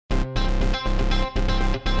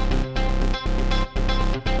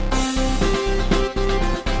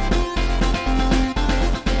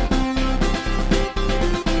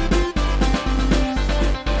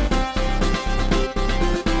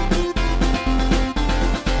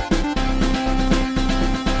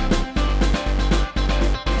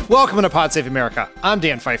Welcome to Pod Save America. I'm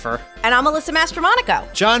Dan Pfeiffer. And I'm Alyssa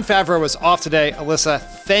Mastromonaco. John Favreau was off today. Alyssa,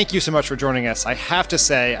 thank you so much for joining us. I have to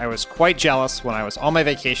say, I was quite jealous when I was on my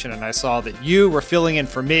vacation and I saw that you were filling in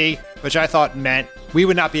for me, which I thought meant we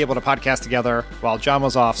would not be able to podcast together while John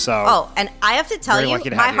was off. So, and I have to tell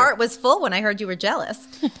you, my heart was full when I heard you were jealous.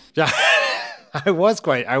 I was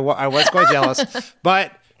quite jealous.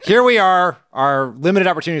 But here we are, our limited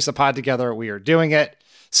opportunities to pod together. We are doing it.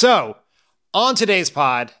 So, on today's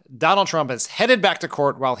pod, Donald Trump is headed back to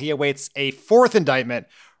court while he awaits a fourth indictment.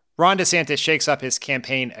 Ron DeSantis shakes up his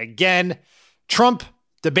campaign again. Trump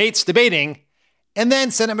debating. And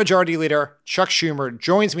then Senate Majority Leader Chuck Schumer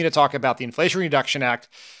joins me to talk about the Inflation Reduction Act,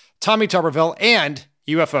 Tommy Tuberville, and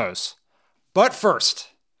UFOs. But first,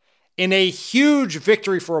 in a huge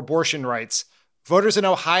victory for abortion rights, voters in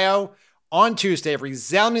Ohio on Tuesday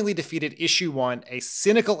resoundingly defeated Issue 1, a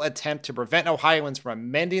cynical attempt to prevent Ohioans from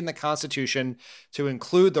amending the Constitution to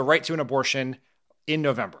include the right to an abortion in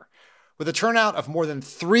November. With a turnout of more than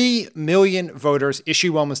 3 million voters,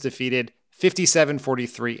 Issue 1 was defeated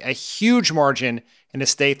 57-43, a huge margin in a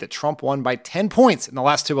state that Trump won by 10 points in the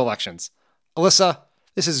last two elections. Alyssa,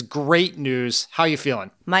 this is great news. How are you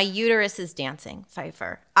feeling? My uterus is dancing,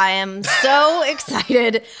 Pfeiffer. I am so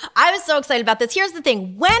excited. I was so excited about this. Here's the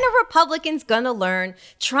thing. When are Republicans going to learn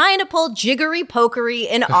trying to pull jiggery-pokery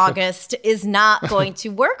in August is not going to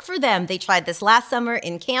work for them? They tried this last summer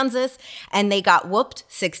in Kansas, and they got whooped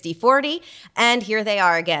 60-40, and here they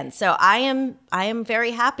are again. So I am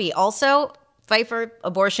very happy. Also, Pfeiffer,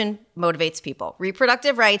 abortion motivates people.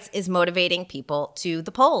 Reproductive rights is motivating people to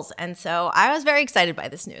the polls. And so I was very excited by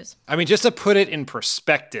this news. I mean, just to put it in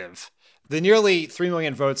perspective, the nearly 3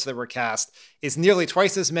 million votes that were cast is nearly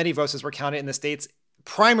twice as many votes as were counted in the state's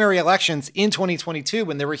primary elections in 2022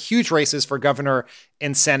 when there were huge races for governor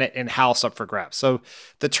and Senate and House up for grabs. So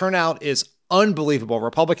the turnout is unbelievable.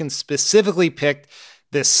 Republicans specifically picked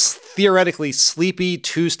this theoretically sleepy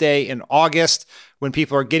Tuesday in August when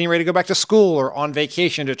people are getting ready to go back to school or on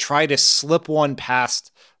vacation to try to slip one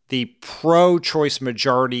past the pro-choice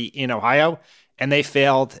majority in Ohio. And they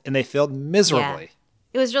failed miserably. Yeah.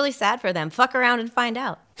 It was really sad for them. Fuck around and find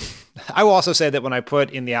out. I will also say that when I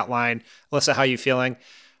put in the outline, Alyssa, how you feeling?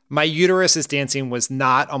 My uterus is dancing was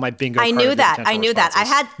not on my bingo card. I knew that. I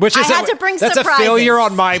had to bring surprises. That's a failure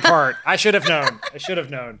on my part. I should have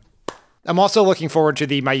known. I'm also looking forward to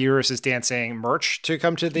the My Uterus is Dancing merch to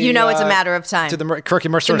come to the... it's a matter of time. To the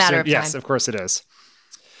Kirky merch store. Yes, of course it is.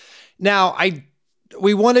 Now,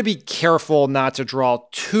 we want to be careful not to draw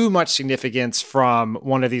too much significance from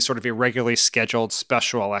one of these sort of irregularly scheduled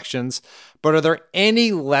special elections, but are there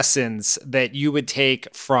any lessons that you would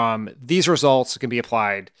take from these results that can be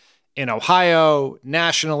applied in Ohio,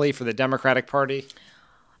 nationally, for the Democratic Party?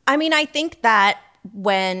 I mean, I think that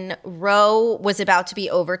when Roe was about to be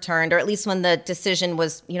overturned, or at least when the decision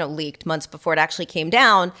was, leaked months before it actually came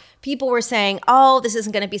down, people were saying, oh, this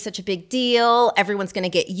isn't going to be such a big deal. Everyone's going to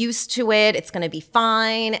get used to it. It's going to be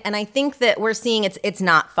fine. And I think that we're seeing it's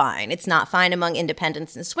not fine. It's not fine among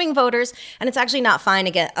independents and swing voters. And it's actually not fine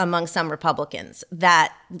among some Republicans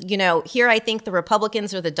that, here I think the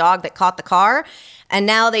Republicans are the dog that caught the car. And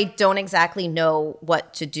now they don't exactly know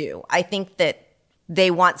what to do. I think that they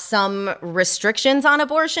want some restrictions on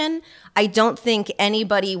abortion. I don't think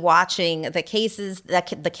anybody watching the case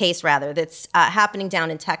that's happening down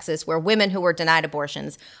in Texas, where women who were denied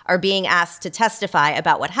abortions are being asked to testify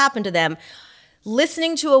about what happened to them.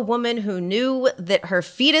 Listening to a woman who knew that her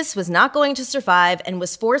fetus was not going to survive and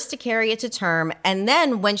was forced to carry it to term, and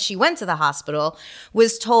then when she went to the hospital,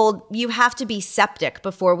 was told, you have to be septic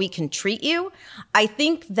before we can treat you. I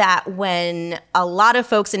think that when a lot of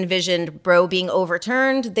folks envisioned Roe being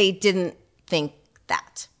overturned, they didn't think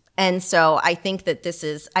that. And so I think that this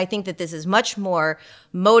is much more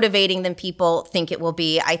motivating than people think it will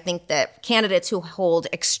be. I think that candidates who hold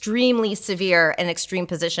extremely severe and extreme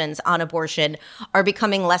positions on abortion are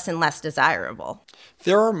becoming less and less desirable.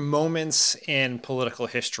 There are moments in political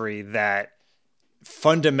history that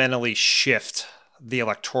fundamentally shift the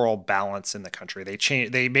electoral balance in the country.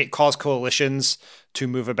 They cause coalitions to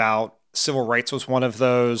move about. Civil rights was one of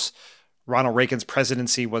those. Ronald Reagan's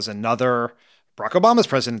presidency was another. Barack Obama's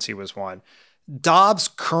presidency was one. Dobbs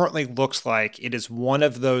currently looks like it is one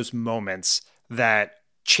of those moments that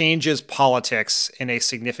changes politics in a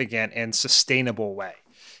significant and sustainable way.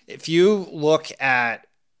 If you look at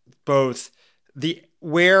both I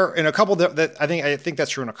think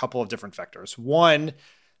that's true in a couple of different vectors. One,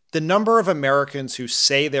 the number of Americans who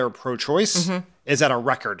say they're pro-choice is at a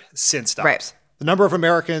record since Dobbs. Right. The number of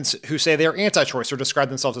Americans who say they're anti-choice or describe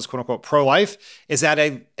themselves as quote unquote pro-life is at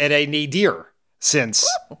a nadir since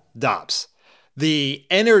Dobbs. the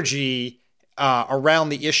energy around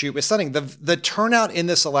the issue is stunning. The turnout in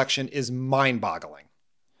this election is mind-boggling.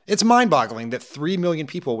 It's mind-boggling that 3 million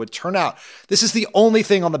people would turn out. This is the only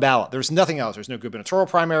thing on the ballot. There's nothing else. There's no gubernatorial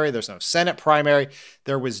primary. There's no Senate primary.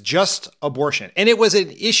 There was just abortion. And it was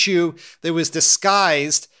an issue that was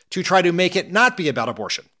disguised to try to make it not be about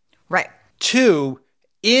abortion. Right. 2,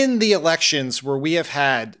 in the elections where we have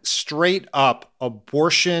had straight up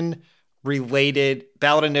abortion-related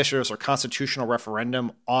ballot initiatives or constitutional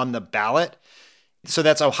referendum on the ballot, so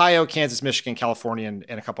that's Ohio, Kansas, Michigan, California, and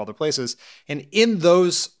a couple other places. And in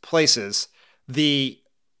those places, the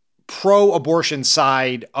pro-abortion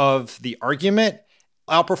side of the argument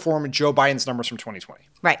outperformed Joe Biden's numbers from 2020.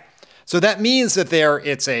 Right. So that means that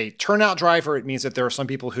it's a turnout driver. It means that there are some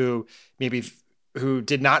people who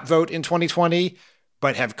did not vote in 2020,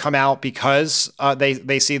 but have come out because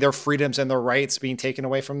they see their freedoms and their rights being taken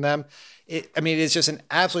away from them. It's just an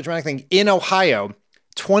absolute dramatic thing. In Ohio,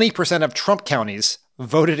 20% of Trump counties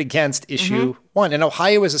voted against issue 1. And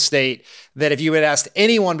Ohio is a state that if you had asked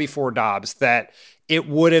anyone before Dobbs that it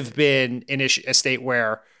would have been a state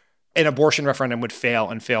where an abortion referendum would fail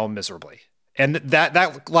and fail miserably. And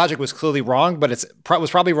that logic was clearly wrong, but it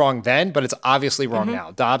was probably wrong then, but it's obviously wrong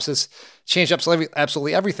now. Dobbs has changed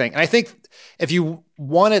absolutely everything. And I think if you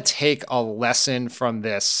want to take a lesson from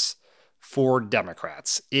this for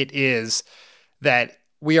Democrats, it is that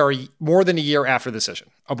we are more than a year after the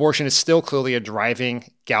decision. Abortion is still clearly a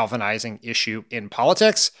driving, galvanizing issue in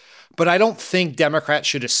politics, but I don't think Democrats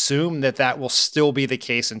should assume that will still be the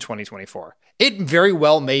case in 2024. It very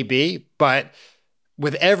well may be, but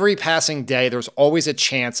with every passing day, there's always a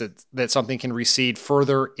chance that something can recede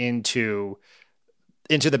further into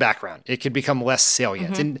the background. It could become less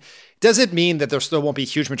salient. And does it mean that there still won't be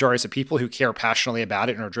huge majorities of people who care passionately about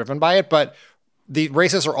it and are driven by it? But the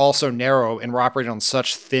races are also narrow and we're operating on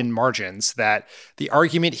such thin margins that the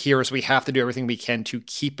argument here is we have to do everything we can to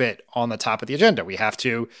keep it on the top of the agenda. We have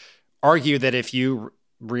to argue that if you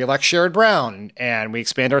reelect Sherrod Brown and we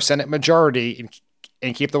expand our Senate majority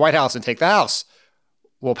and keep the White House and take the House,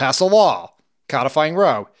 we'll pass a law codifying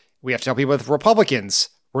Roe. We have to tell people with Republicans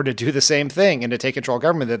were to do the same thing and to take control of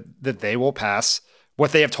government that they will pass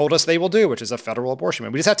what they have told us they will do, which is a federal abortion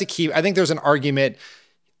ban. We just have to I think there's an argument.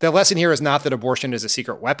 The lesson here is not that abortion is a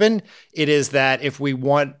secret weapon. It is that if we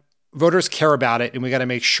want voters care about it, and we got to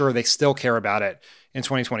make sure they still care about it in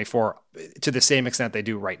 2024 to the same extent they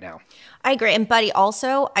do right now. I agree. And Buddy,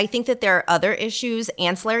 also, I think that there are other issues,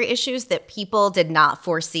 ancillary issues that people did not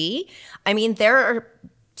foresee. I mean, there are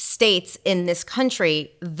states in this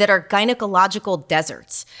country that are gynecological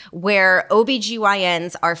deserts where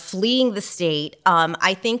OBGYNs are fleeing the state.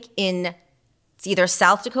 I think it's either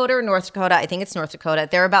South Dakota or North Dakota. I think it's North Dakota.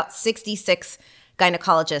 There are about 66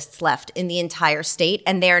 gynecologists left in the entire state,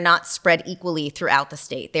 and they are not spread equally throughout the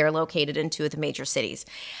state. They are located in 2 of the major cities.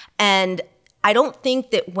 And I don't think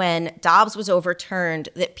that when Dobbs was overturned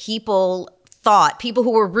that people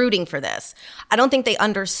who were rooting for this, I don't think they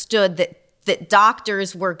understood that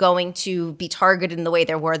doctors were going to be targeted in the way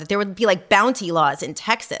there were, that there would be like bounty laws in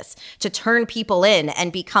Texas to turn people in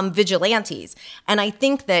and become vigilantes. And I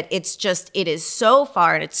think that it is so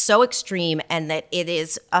far and it's so extreme and that it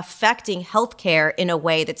is affecting healthcare in a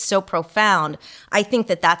way that's so profound. I think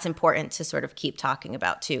that that's important to sort of keep talking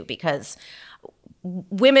about too, because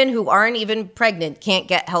women who aren't even pregnant can't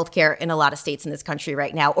get healthcare in a lot of states in this country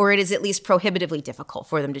right now, or it is at least prohibitively difficult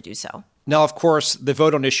for them to do so. Now, of course, the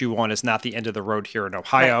vote on issue 1 is not the end of the road here in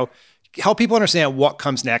Ohio. Right. Help people understand what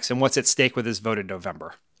comes next and what's at stake with this vote in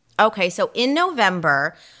November. Okay, so in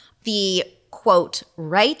November, the quote,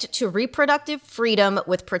 right to reproductive freedom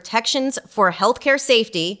with protections for healthcare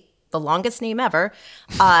safety, the longest name ever,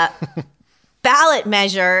 ballot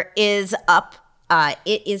measure is up.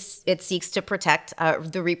 It seeks to protect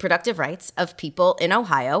the reproductive rights of people in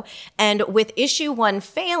Ohio. And with issue 1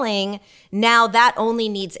 failing, now that only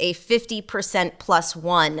needs a 50%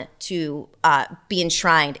 +1 to be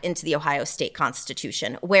enshrined into the Ohio state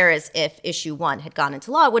constitution. Whereas if issue 1 had gone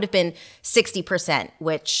into law, it would have been 60%,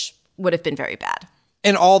 which would have been very bad.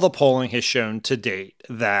 And all the polling has shown to date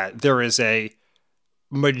that there is a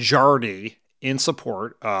majority in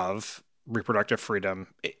support of reproductive freedom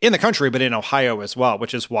in the country, but in Ohio as well,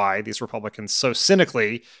 which is why these Republicans so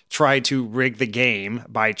cynically tried to rig the game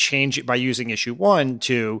by using issue 1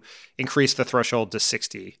 to increase the threshold to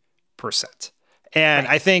 60%. And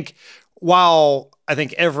right. I think while I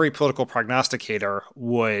think every political prognosticator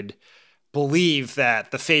would believe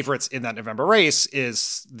that the favorites in that November race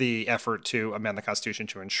is the effort to amend the Constitution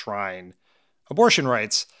to enshrine abortion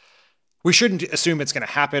rights, we shouldn't assume it's going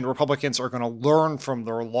to happen. Republicans are going to learn from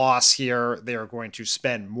their loss here. They are going to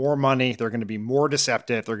spend more money. They're going to be more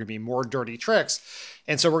deceptive. They're going to be more dirty tricks.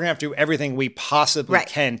 And so we're going to have to do everything we possibly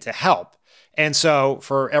can to help. And so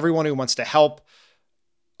for everyone who wants to help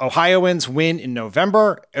Ohioans win in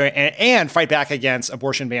November and fight back against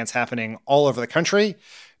abortion bans happening all over the country,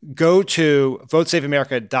 go to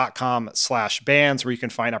votesaveamerica.com/bans, where you can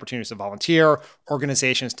find opportunities to volunteer,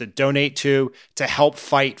 organizations to donate to help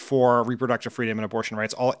fight for reproductive freedom and abortion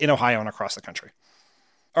rights all in Ohio and across the country.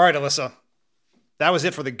 All right, Alyssa, that was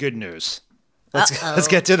it for the good news. Let's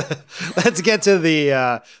get to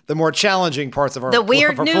the more challenging parts of our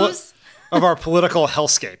news of our political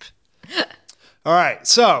hellscape. All right,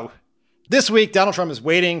 so this week, Donald Trump is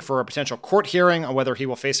waiting for a potential court hearing on whether he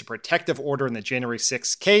will face a protective order in the January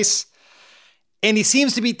 6th case. And he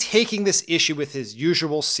seems to be taking this issue with his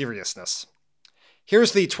usual seriousness.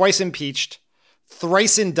 Here's the twice impeached,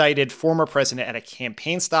 thrice indicted former president at a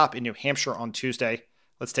campaign stop in New Hampshire on Tuesday.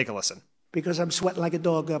 Let's take a listen. Because I'm sweating like a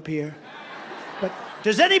dog up here. But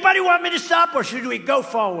does anybody want me to stop, or should we go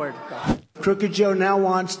forward? Crooked Joe now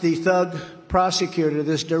wants the thug prosecutor,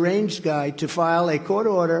 this deranged guy, to file a court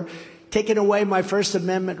order taking away my First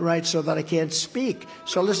Amendment rights so that I can't speak.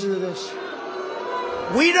 So listen to this.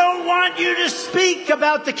 We don't want you to speak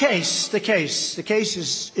about the case. The case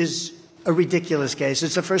is a ridiculous case.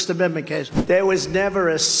 It's a First Amendment case. There was never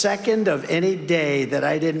a second of any day that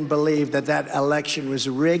I didn't believe that election was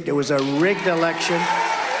rigged. It was a rigged election.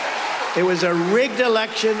 It was a rigged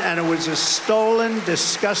election, and it was a stolen,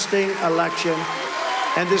 disgusting election.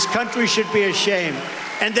 And this country should be ashamed.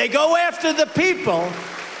 And they go after the people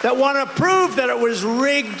that want to prove that it was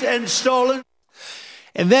rigged and stolen.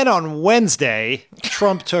 And then on Wednesday,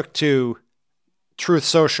 Trump took to Truth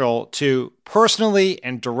Social to personally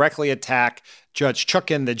and directly attack Judge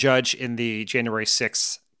Chutkan, the judge in the January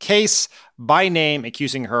 6th case, by name,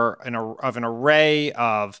 accusing her of an array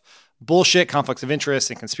of bullshit, conflicts of interest,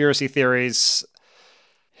 and conspiracy theories.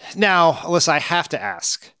 Now, Alyssa, I have to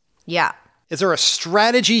ask. Yeah. Is there a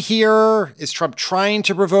strategy here? Is Trump trying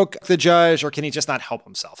to provoke the judge, or can he just not help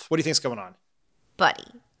himself? What do you think's going on? Buddy,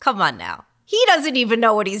 come on now. He doesn't even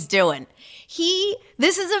know what he's doing.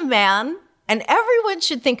 This is a man, and everyone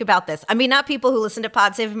should think about this. I mean, not people who listen to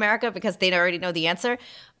Pod Save America because they already know the answer.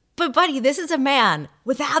 But buddy, this is a man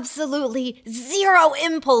with absolutely zero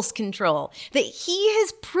impulse control that he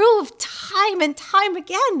has proved time and time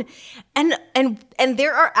again. And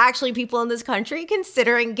there are actually people in this country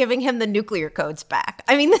considering giving him the nuclear codes back.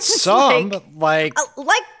 I mean, this is like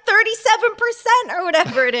 37% or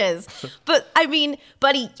whatever it is. But I mean,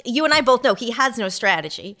 buddy, you and I both know he has no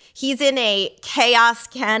strategy. He's in a chaos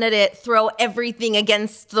candidate, throw everything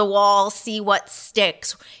against the wall, see what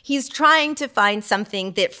sticks. He's trying to find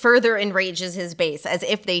something that further enrages his base, as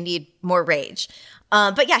if they need more rage.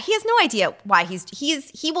 But yeah, he has no idea why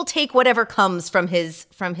he will take whatever comes from his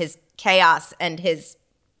chaos and his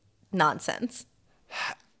nonsense.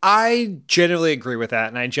 I generally agree with that,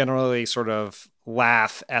 and I generally sort of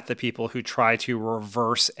laugh at the people who try to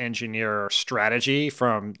reverse engineer strategy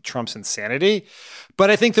from Trump's insanity. But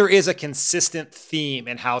I think there is a consistent theme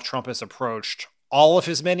in how Trump has approached all of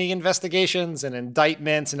his many investigations and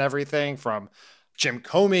indictments and everything, from Jim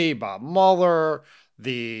Comey, Bob Mueller,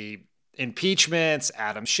 the impeachments,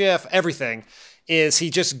 Adam Schiff, everything, is he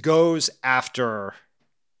just goes after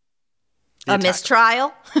a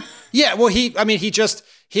mistrial. Yeah, well, he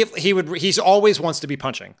always wants to be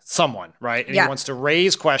punching someone, right? And he wants to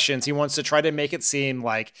raise questions. He wants to try to make it seem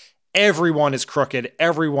like everyone is crooked,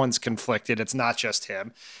 everyone's conflicted. It's not just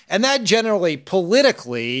him. And that generally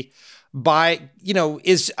politically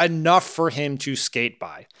is enough for him to skate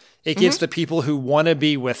by. It gives the people who want to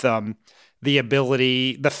be with him the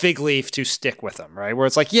ability, the fig leaf to stick with him, right? Where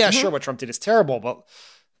it's like, sure, what Trump did is terrible, but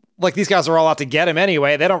like these guys are all out to get him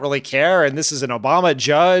anyway. They don't really care. And this is an Obama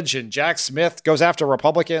judge, and Jack Smith goes after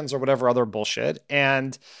Republicans or whatever other bullshit.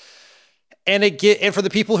 And for the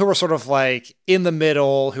people who are sort of like in the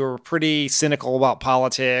middle, who are pretty cynical about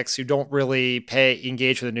politics, who don't really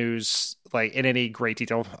engage with the news like in any great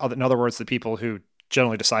detail. In other words, the people who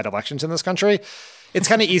generally decide elections in this country, it's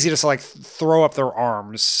kind of easy to like throw up their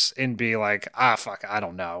arms and be like, fuck, I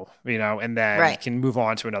don't know, and then can move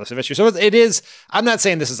on to another issue. So it is, I'm not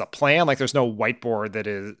saying this is a plan. Like there's no whiteboard that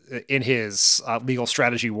is in his legal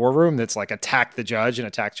strategy war room that's like attack the judge and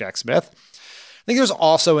attack Jack Smith. I think there's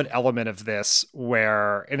also an element of this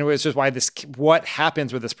where, and it was just why what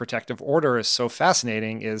happens with this protective order is so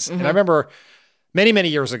fascinating is, and I remember many, many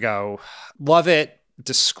years ago, Lovett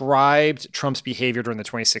described Trump's behavior during the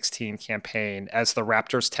 2016 campaign as the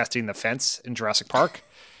Raptors testing the fence in Jurassic Park.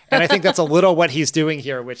 And I think that's a little what he's doing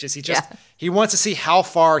here, which is he wants to see how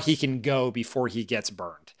far he can go before he gets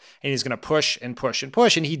burned. And he's going to push and push and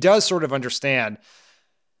push. And he does sort of understand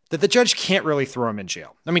that the judge can't really throw him in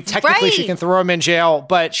jail. I mean, technically she can throw him in jail,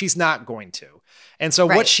 but she's not going to. And so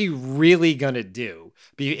what's she really going to do?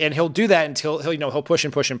 And he'll do that until he'll push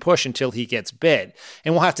and push and push until he gets bit.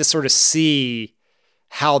 And we'll have to sort of see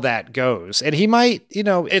how that goes. And he might,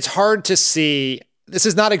 it's hard to see. This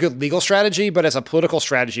is not a good legal strategy, but as a political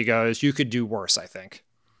strategy goes, you could do worse, I think.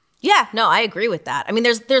 Yeah, no, I agree with that. I mean,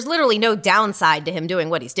 there's literally no downside to him doing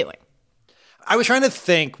what he's doing. I was trying to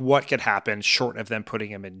think what could happen short of them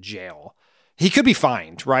putting him in jail. He could be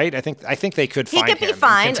fined, right? I think they could fine him. He could be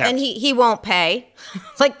fined, and he won't pay.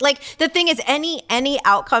 like the thing is, any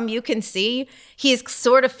outcome you can see, he's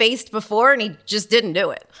sort of faced before, and he just didn't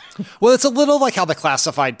do it. Well, it's a little like how the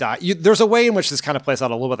classified there's a way in which this kind of plays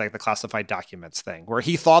out a little bit like the classified documents thing, where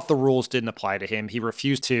he thought the rules didn't apply to him. He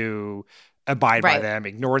refused to abide by them,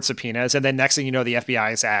 ignored subpoenas, and then next thing you know, the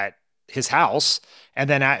FBI is at his house. And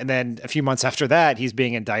then a few months after that, he's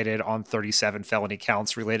being indicted on 37 felony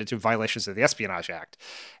counts related to violations of the Espionage Act.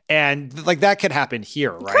 And like that could happen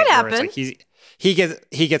here, right? Could happen. Where it's like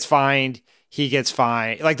he gets fined.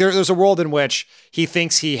 Like there's a world in which he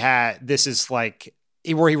thinks this is like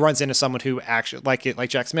where he runs into someone who actually like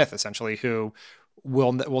Jack Smith, essentially, who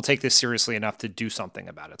will take this seriously enough to do something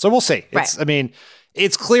about it. So we'll see. I mean,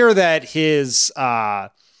 it's clear that he's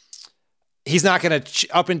not going to,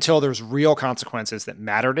 up until there's real consequences that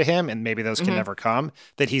matter to him, and maybe those can never come,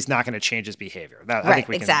 that he's not going to change his behavior. I think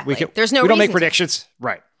we can. There's no we don't make reason predictions.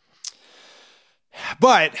 Right.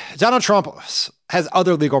 But Donald Trump has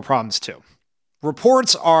other legal problems too.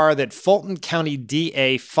 Reports are that Fulton County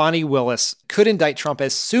DA Fani Willis could indict Trump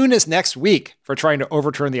as soon as next week for trying to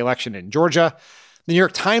overturn the election in Georgia. The New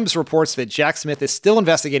York Times reports that Jack Smith is still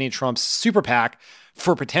investigating Trump's super PAC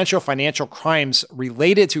for potential financial crimes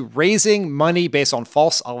related to raising money based on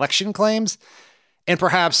false election claims. And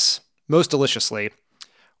perhaps most deliciously,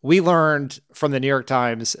 we learned from the New York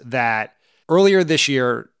Times that earlier this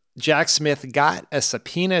year, Jack Smith got a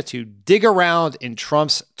subpoena to dig around in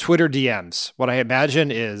Trump's Twitter DMs, what I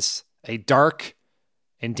imagine is a dark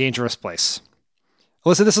and dangerous place.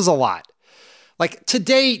 Listen, this is a lot. Like, to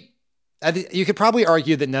date, you could probably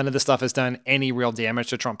argue that none of this stuff has done any real damage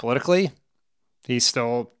to Trump politically. He's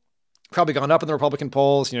still probably gone up in the Republican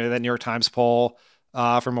polls, that New York Times poll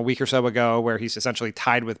from a week or so ago where he's essentially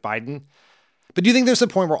tied with Biden. But do you think there's a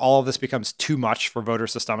point where all of this becomes too much for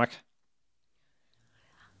voters to stomach?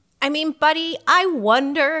 I mean, buddy, I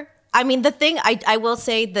wonder. I mean, the thing I will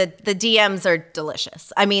say that the DMs are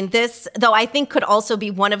delicious. I mean, this, though, I think could also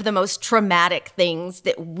be one of the most traumatic things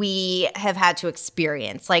that we have had to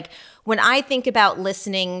experience. Like, when I think about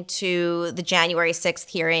listening to the January 6th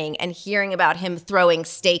hearing and hearing about him throwing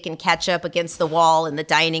steak and ketchup against the wall in the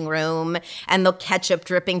dining room and the ketchup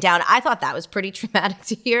dripping down, I thought that was pretty traumatic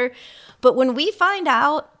to hear. But when we find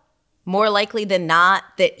out, more likely than not,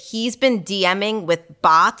 that he's been DMing with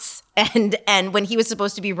bots and when he was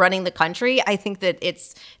supposed to be running the country, I think that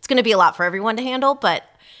it's going to be a lot for everyone to handle. But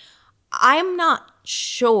I'm not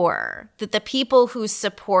sure that the people who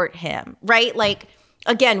support him, right? Like,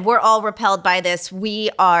 again, we're all repelled by this. We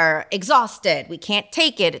are exhausted. We can't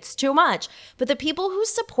take it. It's too much. But the people who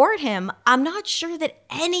support him, I'm not sure that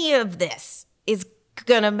any of this is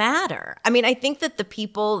going to matter. I mean, I think that the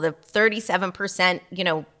people, the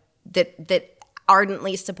 37%, that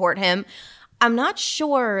ardently support him, I'm not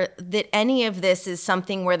sure that any of this is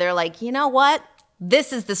something where they're like, you know what?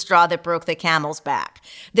 This is the straw that broke the camel's back.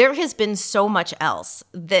 There has been so much else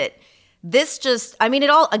that this just, I mean,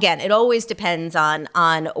 it always depends on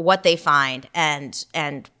what they find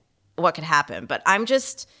and what could happen. But I'm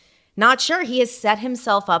just not sure. He has set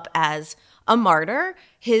himself up as a martyr.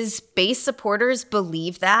 His base supporters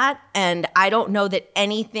believe that, and I don't know that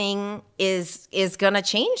anything is going to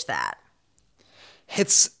change that.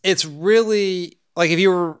 It's really like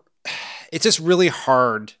it's just really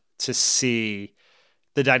hard to see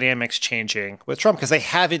the dynamics changing with Trump because they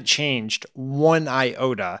haven't changed one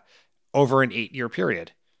iota over an 8-year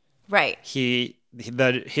period. Right.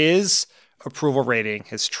 His approval rating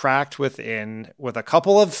has tracked with a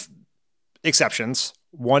couple of exceptions,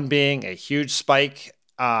 one being a huge spike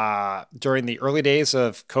during the early days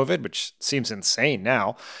of COVID, which seems insane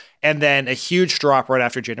now, and then a huge drop right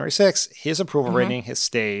after January 6th. His approval rating has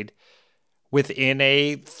stayed within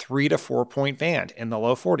a 3 to 4 point band in the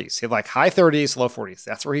low 40s. He like high 30s, low 40s.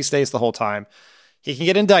 That's where he stays the whole time. He can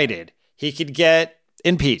get indicted. He could get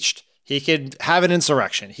impeached. He could have an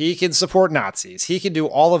insurrection. He can support Nazis. He can do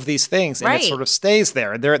all of these things, and it sort of stays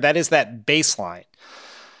there. That is that baseline.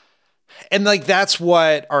 And like, that's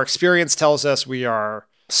what our experience tells us. We are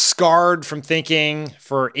scarred from thinking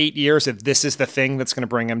for 8 years that this is the thing that's going to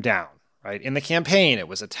bring him down, right? In the campaign, it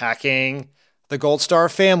was attacking the Gold Star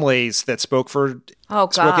families that spoke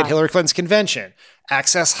at Hillary Clinton's convention,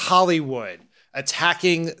 Access Hollywood,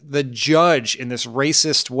 attacking the judge in this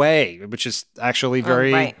racist way, which is actually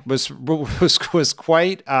was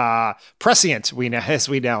quite prescient. As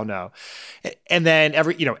we now know, and then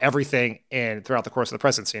everything and throughout the course of the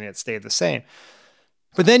presidency, and it stayed the same.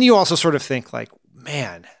 But then you also sort of think like,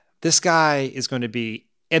 man, this guy is going to be,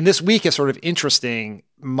 and this week is sort of interesting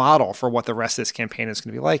model for what the rest of this campaign is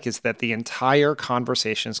going to be like, is that the entire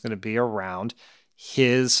conversation is going to be around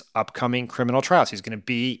his upcoming criminal trials. He's going to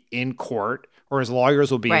be in court, or his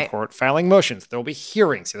lawyers will be in court filing motions. There'll be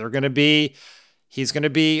hearings. He's going to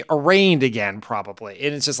be arraigned again, probably.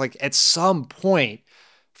 And it's just like, at some point,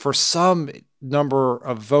 for some number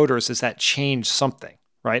of voters, does that change something?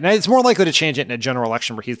 Right. And it's more likely to change it in a general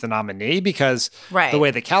election where he's the nominee, because the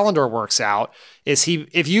way the calendar works out is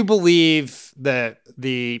if you believe that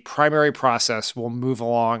the primary process will move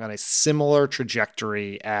along on a similar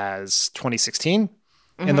trajectory as 2016,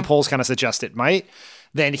 and the polls kind of suggest it might,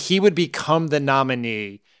 then he would become the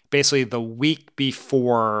nominee basically the week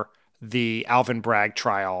before the Alvin Bragg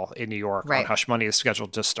trial in New York on hush money is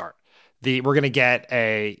scheduled to start. We're going to get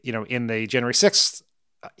in the January 6th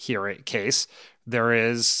hearing case, there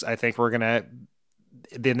is, I think we're going to,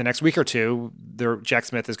 in the next week or two, Jack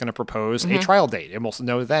Smith is going to propose a trial date, and we'll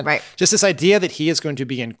know then. Right. Just this idea that he is going to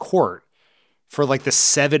be in court for like the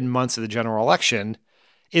 7 months of the general election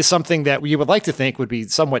is something that you would like to think would be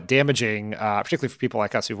somewhat damaging, particularly for people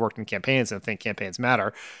like us who've worked in campaigns and think campaigns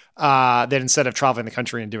matter, that instead of traveling the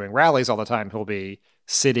country and doing rallies all the time, he'll be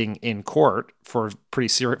sitting in court for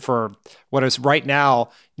for what is right now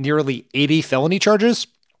nearly 80 felony charges.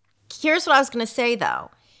 Here's what I was going to say,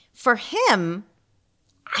 though. For him,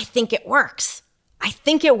 I think it works.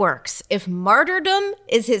 If martyrdom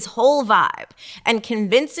is his whole vibe, and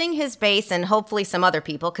convincing his base and hopefully some other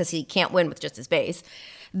people, because he can't win with just his base,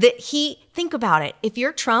 think about it. If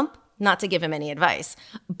you're Trump, not to give him any advice,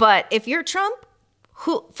 but if you're Trump,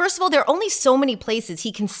 first of all, there are only so many places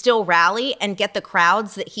he can still rally and get the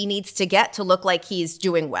crowds that he needs to get to look like he's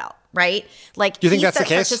doing well, right? Like, do you think that's the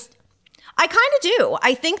case? I kind of do.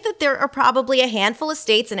 I think that there are probably a handful of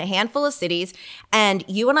states and a handful of cities, and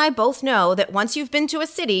you and I both know that once you've been to a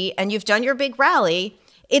city and you've done your big rally,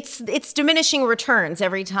 it's diminishing returns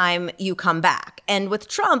every time you come back. And with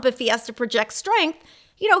Trump, if he has to project strength,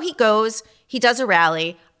 he does a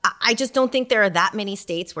rally. I just don't think there are that many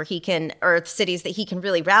states where or cities that he can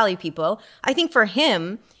really rally people. I think for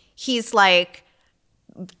him, he's like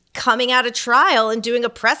coming out of trial and doing a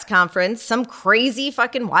press conference, some crazy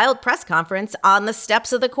fucking wild press conference on the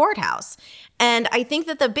steps of the courthouse. And I think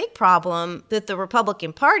that the big problem that the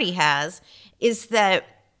Republican Party has is that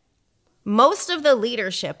most of the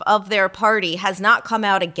leadership of their party has not come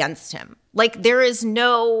out against him. Like, there is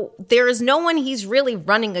no one he's really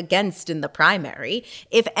running against in the primary.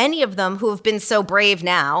 If any of them who have been so brave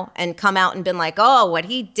now and come out and been like, oh, what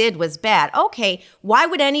he did was bad. Okay, why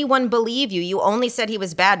would anyone believe you? You only said he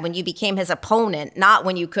was bad when you became his opponent, not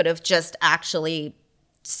when you could have just actually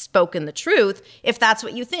spoken the truth, if that's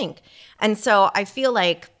what you think. And so I feel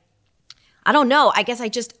like, I don't know, I guess I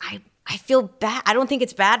feel bad. I don't think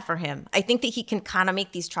it's bad for him. I think that he can kind of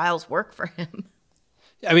make these trials work for him.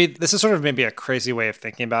 I mean, this is sort of maybe a crazy way of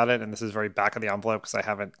thinking about it, and this is very back of the envelope because I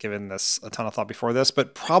haven't given this a ton of thought before this,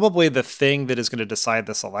 but probably the thing that is going to decide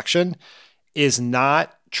this election is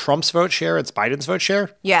not Trump's vote share, it's Biden's vote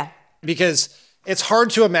share. Yeah. Because it's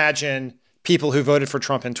hard to imagine people who voted for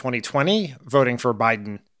Trump in 2020 voting for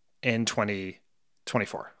Biden in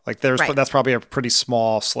 2024. Like, that's probably a pretty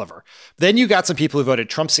small sliver. Then you got some people who voted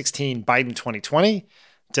Trump 16, Biden 2020.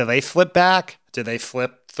 Do they flip back? Do they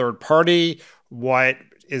flip third party?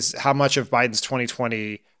 How much of Biden's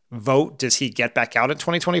 2020 vote does he get back out in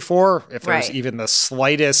 2024? If there's even the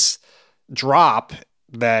slightest drop,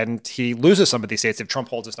 then he loses some of these states if Trump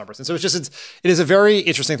holds his numbers. And so it is a very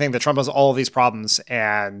interesting thing that Trump has all of these problems.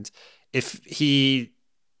 And if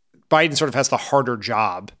Biden sort of has the harder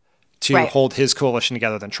job to hold his coalition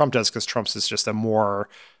together than Trump does, because Trump's is just a more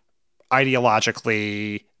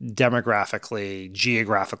ideologically, demographically,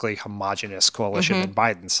 geographically homogenous coalition than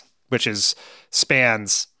Biden's, which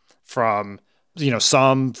spans from,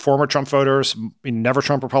 some former Trump voters, never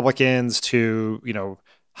Trump Republicans, to,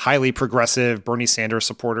 highly progressive Bernie Sanders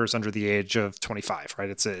supporters under the age of 25, right?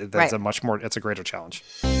 It's a greater challenge.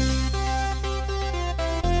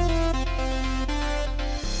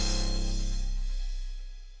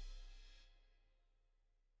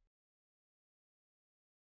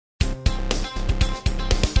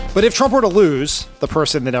 But if Trump were to lose, the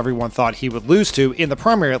person that everyone thought he would lose to, in the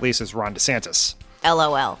primary at least, is Ron DeSantis.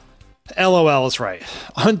 LOL. LOL is right.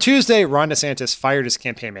 On Tuesday, Ron DeSantis fired his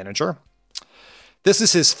campaign manager. This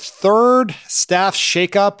is his third staff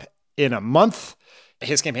shakeup in a month.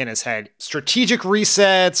 His campaign has had strategic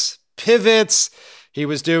resets, pivots. He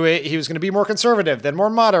was going to be more conservative, then more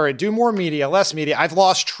moderate, do more media, less media. I've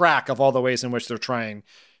lost track of all the ways in which they're trying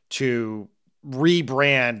to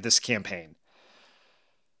rebrand this campaign.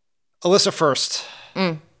 Alyssa, first,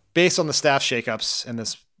 based on the staff shakeups in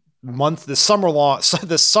this month, this summer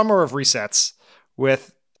of resets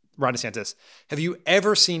with Ron DeSantis, have you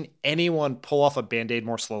ever seen anyone pull off a Band-Aid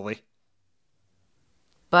more slowly?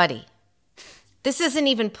 Buddy, this isn't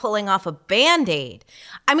even pulling off a Band-Aid.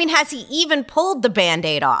 I mean, has he even pulled the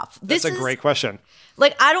Band-Aid off? That's a great question.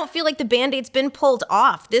 Like, I don't feel like the Band-Aid's been pulled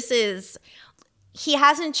off. He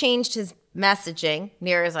hasn't changed his messaging,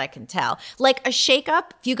 near as I can tell. Like a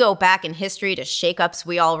shakeup, if you go back in history to shakeups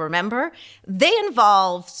we all remember, they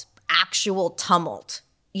involved actual tumult.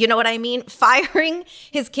 You know what I mean? Firing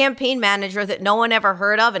his campaign manager that no one ever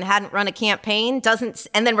heard of and hadn't run a campaign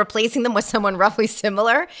and then replacing them with someone roughly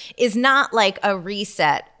similar is not like a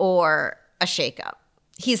reset or a shakeup.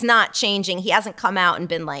 He's not changing. He hasn't come out and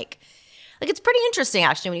been like it's pretty interesting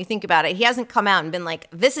actually when you think about it. He hasn't come out and been like,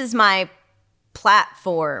 this is my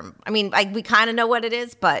platform. I mean, we kind of know what it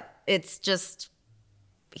is, but it's just,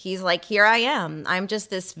 he's like, here I am. I'm just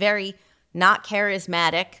this very not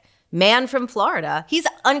charismatic man from Florida. He's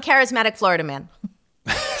uncharismatic Florida man.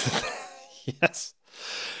 Yes.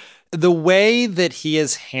 The way that he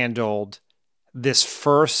has handled this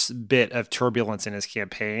first bit of turbulence in his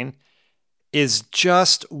campaign is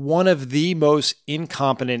just one of the most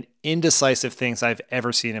incompetent, indecisive things I've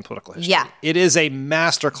ever seen in political history. Yeah. It is a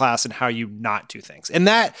masterclass in how you not do things. And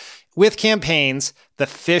that, with campaigns, the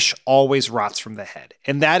fish always rots from the head.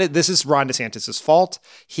 And this is Ron DeSantis' fault.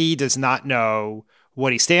 He does not know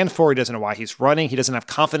what he stands for. He doesn't know why he's running. He doesn't have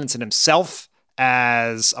confidence in himself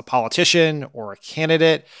as a politician or a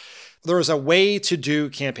candidate. There is a way to do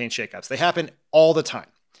campaign shakeups. They happen all the time.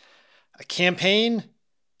 A campaign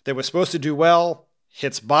that was supposed to do well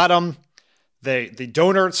hits bottom. The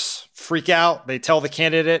donors freak out. They tell the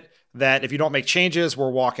candidate that if you don't make changes, we're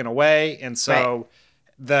walking away. And so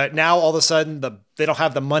now all of a sudden they don't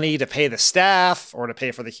have the money to pay the staff or to pay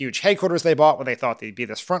for the huge headquarters they bought when they thought they'd be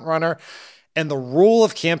this front runner. And the rule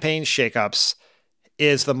of campaign shakeups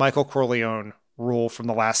is the Michael Corleone rule from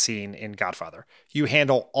the last scene in Godfather. You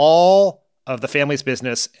handle all of the family's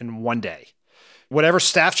business in one day. Whatever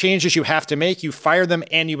staff changes you have to make, you fire them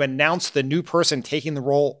and you announce the new person taking the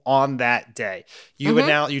role on that day.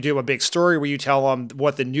 You do a big story where you tell them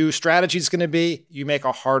what the new strategy is going to be. You make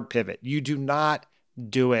a hard pivot. You do not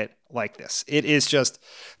do it like this. It is just,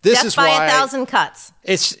 this is why death by 1,000 cuts.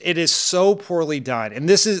 It is so poorly done. And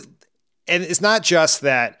it's not just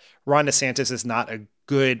that Ron DeSantis is not a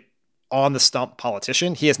good on the stump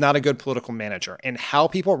politician. He is not a good political manager. And how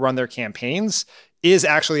people run their campaigns is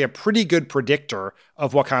actually a pretty good predictor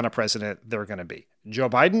of what kind of president they're going to be. Joe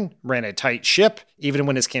Biden ran a tight ship, even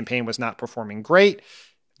when his campaign was not performing great.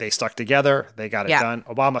 They stuck together. They got it done.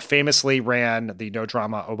 Obama famously ran the no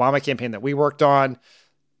drama Obama campaign that we worked on,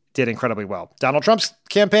 did incredibly well. Donald Trump's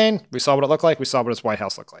campaign, we saw what it looked like. We saw what his White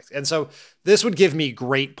House looked like. And so this would give me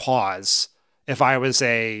great pause if I was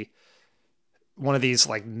one of these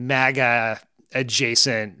like MAGA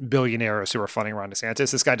adjacent billionaires who are funding Ron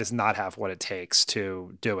DeSantis. This guy does not have what it takes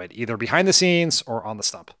to do it, either behind the scenes or on the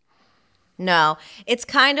stump. No, it's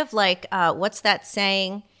kind of like, what's that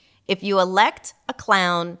saying? If you elect a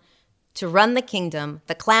clown to run the kingdom,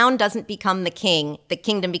 the clown doesn't become the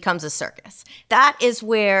kingdom becomes a circus. That is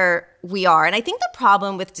where we are. And I think the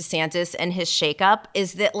problem with DeSantis and his shakeup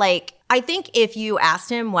is that, like, I think if you asked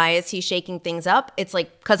him, why is he shaking things up? It's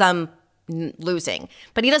like, because I'm losing.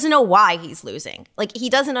 But he doesn't know why he's losing. Like, he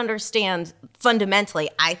doesn't understand fundamentally,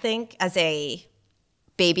 I think, as a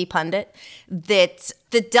baby pundit, that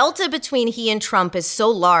the delta between he and Trump is so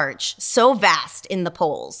large, so vast in the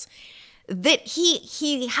polls, that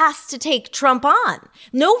he has to take Trump on.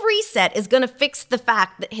 No reset is going to fix the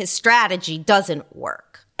fact that his strategy doesn't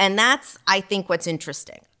work. And that's, I think, what's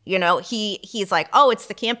interesting. You know, he's like, oh, it's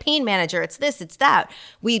the campaign manager. It's this, it's that.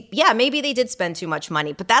 Maybe they did spend too much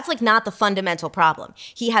money, but that's like not the fundamental problem.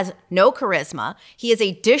 He has no charisma. He is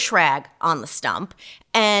a dish rag on the stump.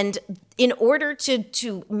 And in order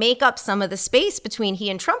to make up some of the space between he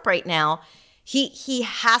and Trump right now, he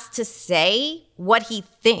has to say what he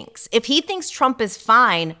thinks. If he thinks Trump is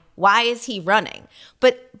fine, why is he running?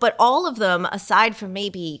 But all of them, aside from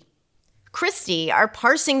maybe Christie, are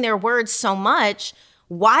parsing their words so much.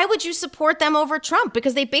 why would you support them over Trump?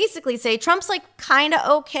 Because they basically say Trump's like kind of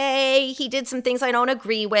okay. He did some things I don't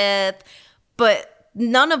agree with, but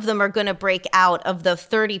none of them are going to break out of the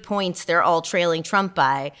 30 points they're all trailing Trump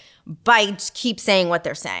by keep saying what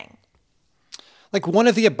they're saying. Like, one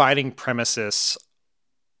of the abiding premises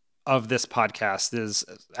of this podcast is,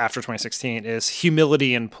 after 2016, is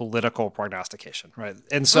humility in political prognostication, right?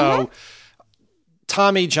 And so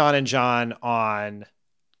Tommy, John, and John on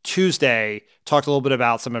Tuesday talked a little bit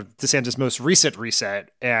about some of DeSantis' most recent reset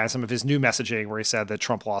and some of his new messaging where he said that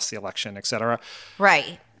Trump lost the election, et cetera.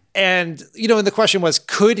 Right. And, and the question was,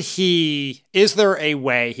 is there a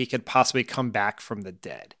way he could possibly come back from the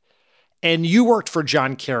dead? And you worked for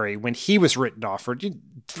John Kerry when he was written off for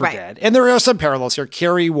dead. And there are some parallels here.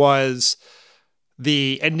 Kerry was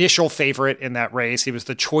the initial favorite in that race. He was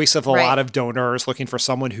the choice of a lot of donors looking for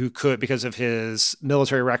someone who could, because of his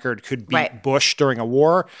military record, could beat Bush during a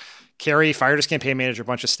war. Kerry fired his campaign manager, a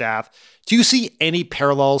bunch of staff. Do you see any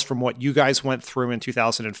parallels from what you guys went through in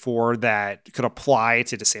 2004 that could apply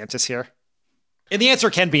to DeSantis here? And the answer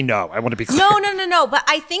can be no. I want to be clear. No. But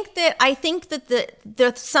I think that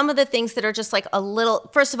the some of the things that are just like a little.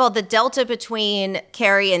 First of all, the delta between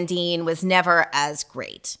Kerry and Dean was never as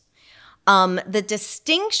great. The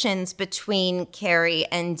distinctions between Kerry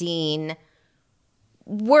and Dean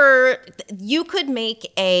you could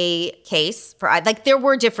make a case for, like, there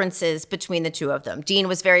were differences between the two of them. Dean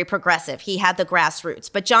was very progressive. He had the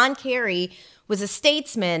grassroots. But John Kerry was a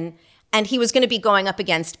statesman, and he was going to be going up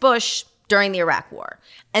against Bush during the Iraq War.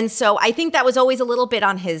 And so I think that was always a little bit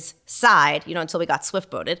on his side, until we got swift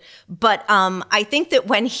boated. But I think that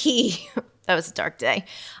when that was a dark day.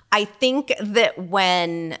 I think that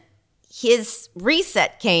when his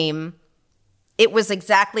reset came, it was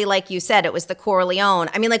exactly like you said. It was the Corleone.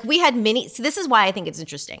 I mean, like, we had so this is why I think it's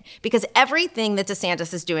interesting, because everything that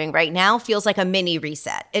DeSantis is doing right now feels like a mini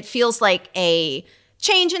reset. It feels like a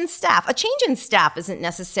change in staff. A change in staff isn't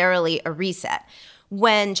necessarily a reset.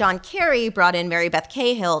 When John Kerry brought in Mary Beth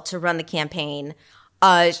Cahill to run the campaign,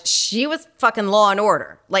 she was fucking law and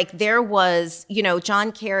order. Like, there was,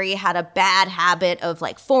 John Kerry had a bad habit of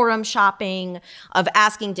like forum shopping, of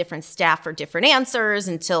asking different staff for different answers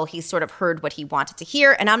until he sort of heard what he wanted to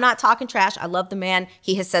hear. And I'm not talking trash. I love the man.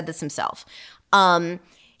 He has said this himself.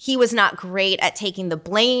 He was not great at taking the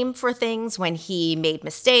blame for things when he made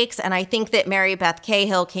mistakes. And I think that Mary Beth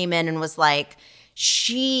Cahill came in and was like,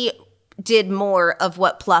 she did more of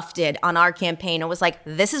what Plouffe did on our campaign and was like,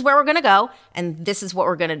 this is where we're going to go and this is what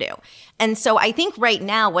we're going to do. And so I think right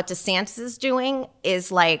now what DeSantis is doing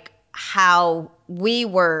is like how we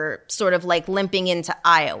were sort of like limping into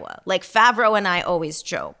Iowa. Like, Favreau and I always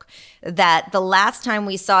joke that the last time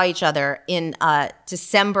we saw each other in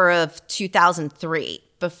December of 2003,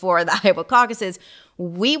 before the Iowa caucuses,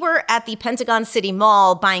 we were at the Pentagon City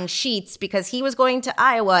Mall buying sheets because he was going to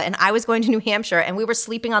Iowa and I was going to New Hampshire, and we were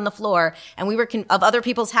sleeping on the floor and we were of other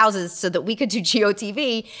people's houses so that we could do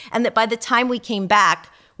GOTV, and that by the time we came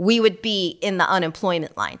back, we would be in the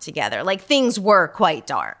unemployment line together. Like, things were quite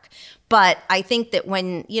dark. But I think that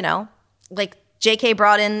when, like, JK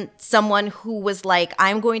brought in someone who was like,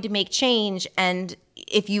 I'm going to make change, and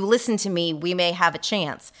if you listen to me, we may have a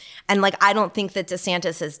chance. And like, I don't think that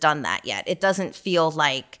DeSantis has done that yet. It doesn't feel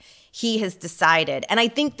like he has decided. And I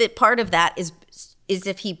think that part of that is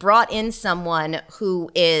if he brought in someone who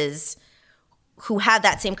had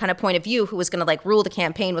that same kind of point of view, who was going to like rule the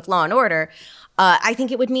campaign with law and order, I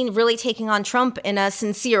think it would mean really taking on Trump in a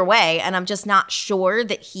sincere way. And I'm just not sure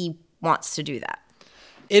that he wants to do that.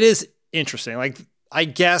 It is interesting. Like, I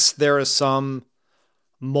guess there is some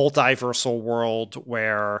multiversal world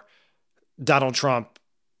where Donald Trump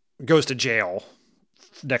goes to jail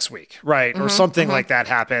next week, right? Or something like that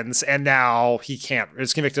happens, and now he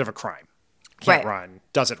is convicted of a crime. Can't run,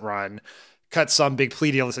 doesn't run, cut some big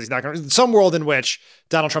plea deal that says he's not going to. Some world in which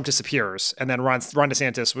Donald Trump disappears, and then Ron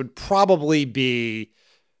DeSantis would probably be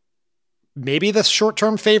maybe the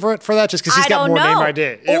short-term favorite for that, just because he's got more name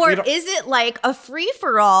idea. Or is it like a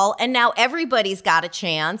free-for-all, and now everybody's got a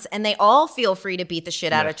chance, and they all feel free to beat the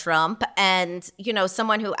shit out of Trump, and,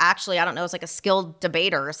 someone who actually, I don't know, is like a skilled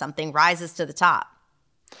debater or something, rises to the top.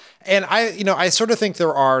 And I sort of think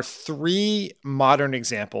there are three modern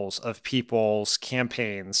examples of people's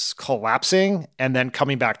campaigns collapsing and then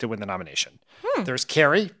coming back to win the nomination. There's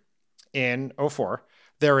Kerry in 2004.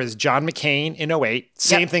 There is John McCain in 2008.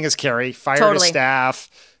 Same thing as Kerry. Fired his staff,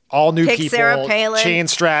 all new people, Sarah Palin.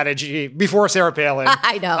 Change strategy before Sarah Palin.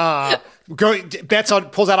 I know.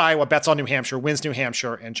 Pulls out Iowa, bets on New Hampshire, wins New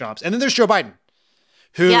Hampshire, and jumps. And then there's Joe Biden,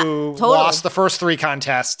 who lost the first three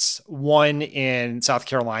contests, won in South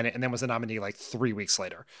Carolina, and then was the nominee like 3 weeks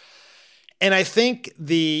later. And I think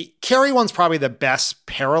the Kerry one's probably the best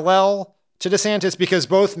parallel to DeSantis because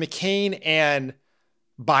both McCain and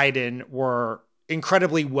Biden were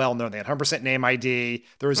incredibly well known. They had 100% name ID.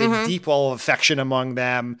 There was a deep wall of affection among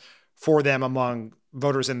them, for them, among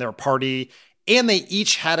voters in their party. And they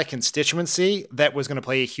each had a constituency that was going to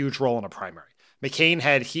play a huge role in a primary. McCain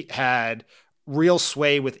had real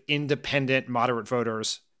sway with independent moderate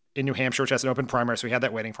voters in New Hampshire, which has an open primary, so he had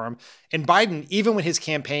that waiting for him. And Biden, even when his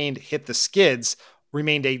campaign hit the skids,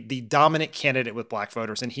 remained the dominant candidate with black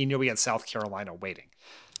voters, and he knew he had South Carolina waiting.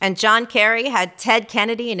 And John Kerry had Ted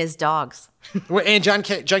Kennedy and his dogs. And John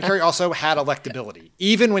Kerry also had electability.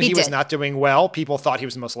 Even when he was not doing well, people thought he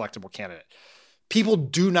was the most electable candidate. People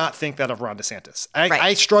do not think that of Ron DeSantis.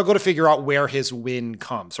 I struggle to figure out where his win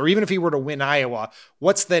comes. Or even if he were to win Iowa,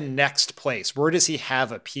 what's the next place? Where does he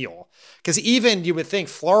have appeal? Because even you would think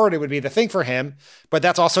Florida would be the thing for him, but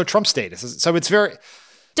that's also Trump status. So it's very...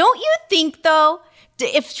 Don't you think, though,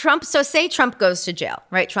 if Trump... So say Trump goes to jail,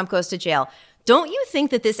 right? Trump goes to jail. Don't you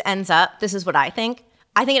think that this ends up... This is what I think.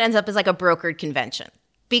 I think it ends up as like a brokered convention.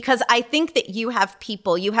 Because I think that you have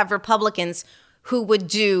Republicans who would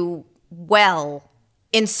do well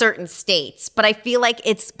in certain states, but I feel like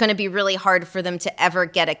it's going to be really hard for them to ever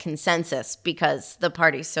get a consensus because the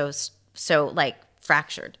party's so like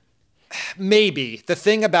fractured. Maybe. The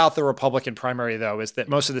thing about the Republican primary, though, is that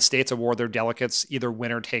most of the states award their delegates either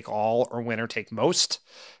winner take all or winner take most.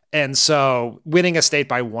 And so winning a state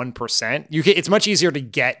by 1%, it's much easier to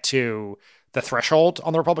get to the threshold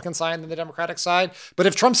on the Republican side than the Democratic side. But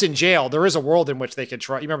if Trump's in jail, there is a world in which they could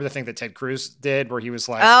try. You remember the thing that Ted Cruz did where he was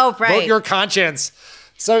like, oh, right. Vote your conscience.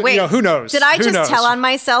 So, wait, who knows? Did I just tell on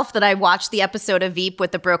myself that I watched the episode of Veep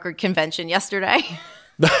with the brokered convention yesterday?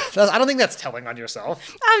 I don't think that's telling on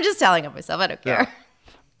yourself. I'm just telling on myself. I don't care. Yeah.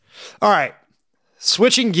 All right.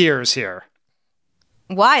 Switching gears here.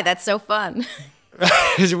 Why? That's so fun.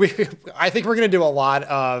 I think we're going to do a lot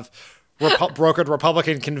of brokered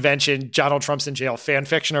Republican convention, Donald Trump's in jail fan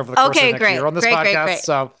fiction over the course of next year on this podcast. Great.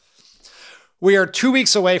 So we are 2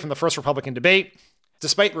 weeks away from the first Republican debate.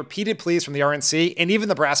 Despite repeated pleas from the RNC and even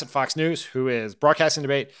the brass at Fox News, who is broadcasting the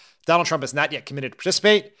debate, Donald Trump is not yet committed to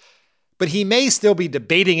participate, but he may still be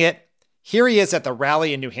debating it. Here he is at the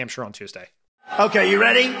rally in New Hampshire on Tuesday. Okay, you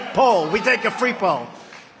ready? Poll. We take a free poll.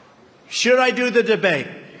 Should I do the debate?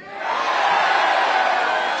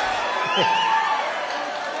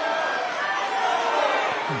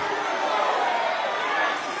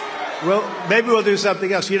 Well, maybe we'll do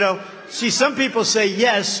something else. See, some people say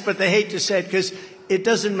yes, but they hate to say it because it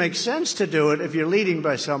doesn't make sense to do it if you're leading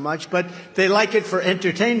by so much, but they like it for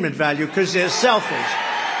entertainment value because they're selfish.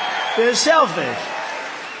 They're selfish.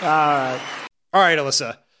 All right,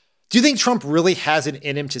 Alyssa. Do you think Trump really has it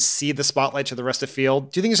in him to see the spotlight to the rest of the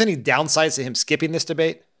field? Do you think there's any downsides to him skipping this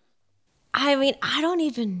debate? I mean, I don't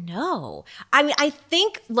even know. I mean, I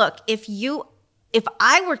think, look, if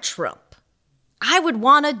I were Trump, I would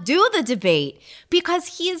want to do the debate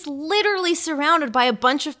because he is literally surrounded by a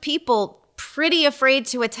bunch of people pretty afraid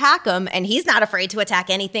to attack him, and he's not afraid to attack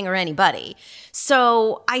anything or anybody.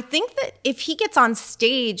 So I think that if he gets on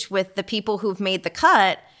stage with the people who've made the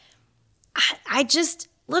cut, I just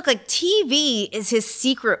look like TV is his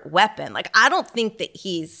secret weapon. Like, I don't think that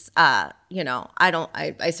he's, I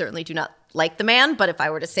certainly do not like the man, but if I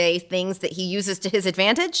were to say things that he uses to his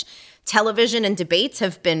advantage, television and debates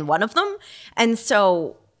have been one of them. And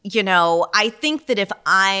so, I think that if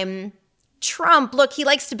I'm Trump, look, he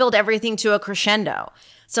likes to build everything to a crescendo.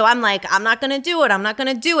 So I'm like, I'm not going to do it. I'm not going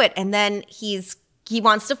to do it. And then he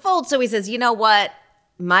wants to fold. So he says, you know what?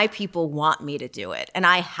 My people want me to do it, and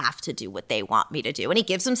I have to do what they want me to do. And he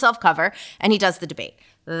gives himself cover, and he does the debate.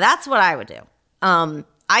 That's what I would do.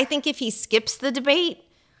 I think if he skips the debate,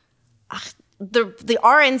 the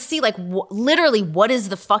RNC, literally, what is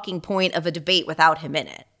the fucking point of a debate without him in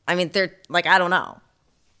it? I mean, they're like, I don't know.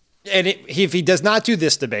 And if he does not do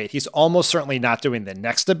this debate, he's almost certainly not doing the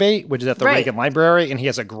next debate, which is at the Reagan Library, and he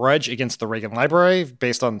has a grudge against the Reagan Library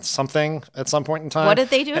based on something at some point in time. What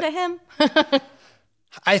did they do to him?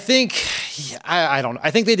 I think, I don't know.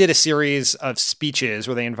 I think they did a series of speeches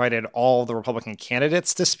where they invited all the Republican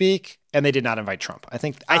candidates to speak, and they did not invite Trump. I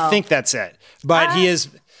think that's it. But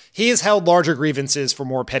he has held larger grievances for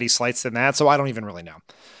more petty slights than that, so I don't even really know.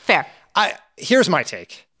 Fair. Here's my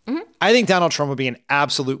take. Mm-hmm. I think Donald Trump would be an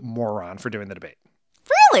absolute moron for doing the debate.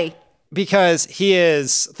 Really? Because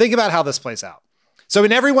think about how this plays out. So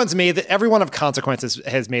everyone of consequence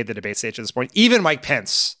has made the debate stage at this point. Even Mike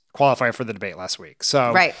Pence qualified for the debate last week.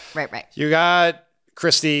 So right. You got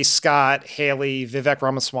Christie, Scott, Haley, Vivek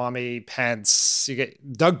Ramaswamy, Pence. You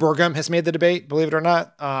get Doug Burgum has made the debate, believe it or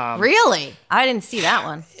not. Really? I didn't see that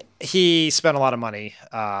one. He spent a lot of money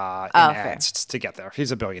in ads to get there.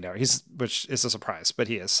 He's a billionaire. Which is a surprise, but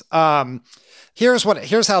he is.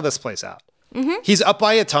 Here's how this plays out. Mm-hmm. He's up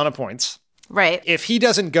by a ton of points. Right. If he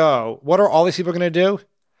doesn't go, what are all these people going to do?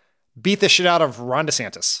 Beat the shit out of Ron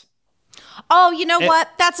DeSantis. Oh, you know what?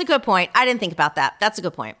 That's a good point. I didn't think about that. That's a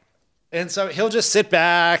good point. And so he'll just sit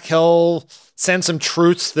back. He'll send some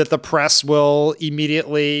truths that the press will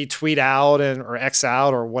immediately tweet out or X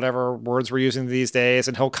out or whatever words we're using these days.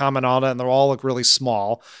 And he'll comment on it and they'll all look really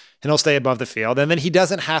small and he'll stay above the field. And then he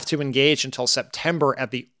doesn't have to engage until September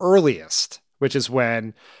at the earliest, which is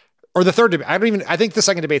when, or the third debate. I think the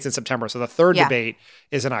second debate's in September. So the third debate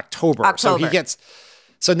is in October. So he gets,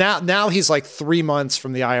 so now he's like 3 months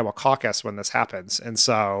from the Iowa caucus when this happens. And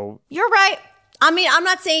so. You're right. I mean, I'm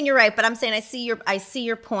not saying you're right, but I'm saying I see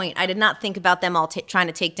your point. I did not think about them all trying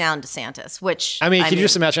to take down DeSantis, which... can you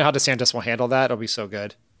just imagine how DeSantis will handle that? It'll be so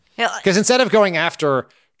good. Because instead of going after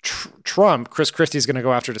Trump, Chris Christie's going to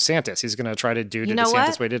go after DeSantis. He's going to try to do to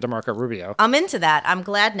DeSantis what he did to Marco Rubio. I'm into that. I'm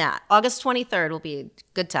glad not. August 23rd will be a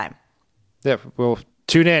good time. Yeah, we'll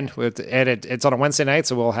tune in. And it's on a Wednesday night,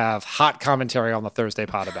 so we'll have hot commentary on the Thursday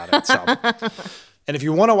pod about it. So... And if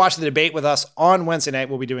you want to watch the debate with us on Wednesday night,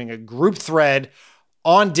 we'll be doing a group thread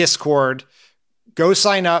on Discord. Go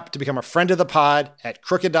sign up to become a friend of the pod at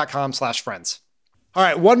crooked.com/friends. All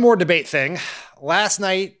right, one more debate thing. Last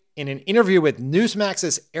night, in an interview with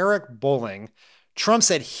Newsmax's Eric Bolling, Trump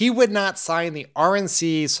said he would not sign the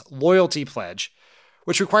RNC's loyalty pledge,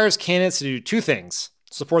 which requires candidates to do two things: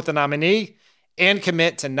 support the nominee and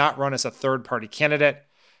commit to not run as a third-party candidate.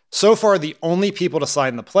 So far, the only people to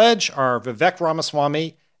sign the pledge are Vivek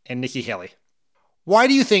Ramaswamy and Nikki Haley. Why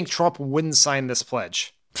do you think Trump wouldn't sign this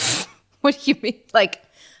pledge? What do you mean?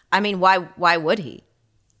 Why would he?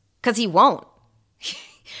 Because he won't.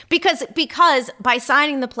 because by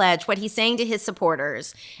signing the pledge, what he's saying to his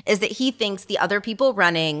supporters is that he thinks the other people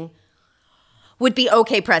running would be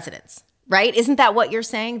okay presidents. Right? Isn't that what you're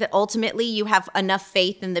saying? That ultimately you have enough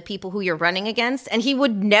faith in the people who you're running against? And he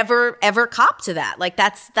would never, ever cop to that. Like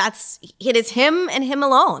it is him and him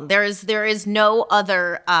alone. There is no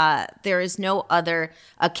other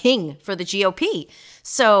king for the GOP.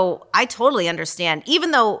 So I totally understand.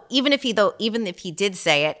 Even if he did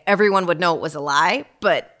say it, everyone would know it was a lie.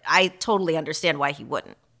 But I totally understand why he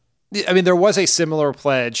wouldn't. I mean, there was a similar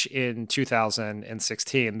pledge in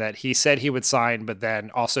 2016 that he said he would sign, but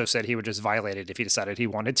then also said he would just violate it if he decided he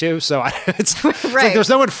wanted to. So it's like there's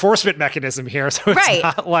no enforcement mechanism here. So it's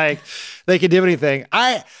not like they can do anything.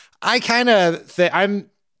 I kind of think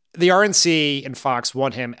the RNC and Fox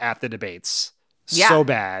want him at the debates so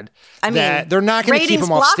bad that they're not going to keep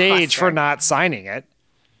him off stage for not signing it.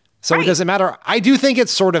 So it doesn't matter. I do think it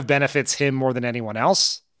sort of benefits him more than anyone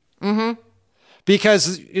else. Mm-hmm.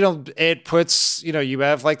 Because, it puts, you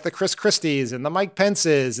have like the Chris Christies and the Mike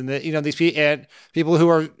Pences and these people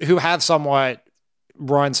who have somewhat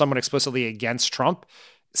run somewhat explicitly against Trump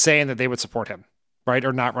saying that they would support him, right?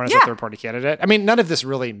 Or not run as a third party candidate. I mean, none of this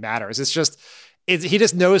really matters. It's just, he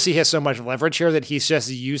just knows he has so much leverage here that he's just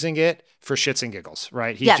using it for shits and giggles,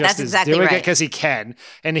 right? He just is doing it because he can.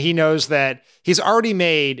 And he knows that he's already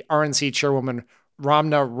made RNC chairwoman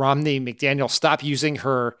Ramna Romney McDaniel stop using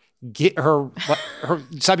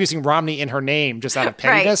stop using Romney in her name just out of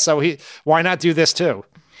pettiness. So why not do this too?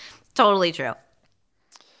 Totally true.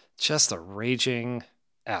 Just a raging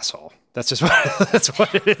asshole. That's just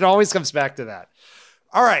what it always comes back to that.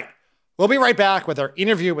 All right. We'll be right back with our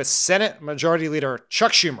interview with Senate Majority Leader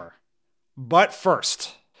Chuck Schumer. But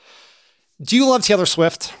first, do you love Taylor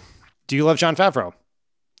Swift? Do you love Jon Favreau?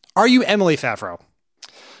 Are you Emily Favreau?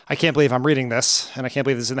 I can't believe I'm reading this, and I can't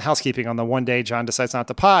believe this is in the housekeeping on the one day John decides not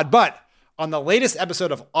to pod. But on the latest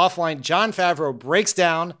episode of Offline, Jon Favreau breaks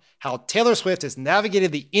down how Taylor Swift has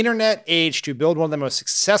navigated the internet age to build one of the most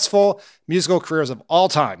successful musical careers of all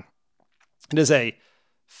time. It is a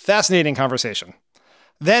fascinating conversation.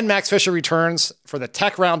 Then Max Fisher returns for the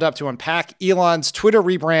tech roundup to unpack Elon's Twitter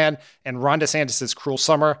rebrand and Ron DeSantis' cruel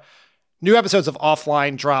summer. New episodes of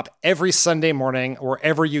Offline drop every Sunday morning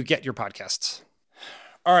wherever you get your podcasts.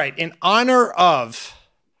 All right, in honor of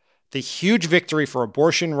the huge victory for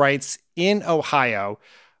abortion rights in Ohio,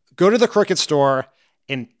 go to the Crooked store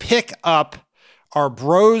and pick up our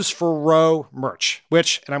Bros for Roe merch,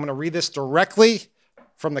 which, and I'm going to read this directly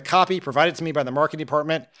from the copy provided to me by the marketing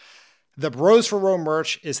department. The Bros for Roe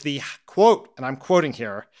merch is the quote, and I'm quoting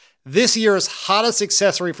here, this year's hottest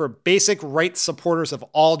accessory for basic rights supporters of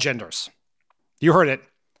all genders. You heard it,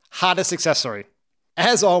 hottest accessory.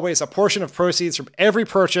 As always, a portion of proceeds from every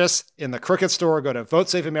purchase in the Crooked store go to Vote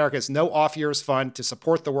Save America's No Off Years Fund to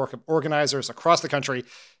support the work of organizers across the country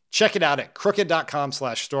Check it out at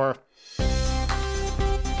crooked.com/store.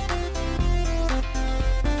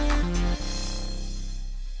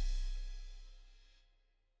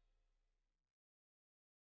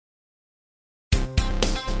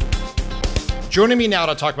 Joining me now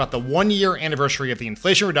to talk about the 1-year anniversary of the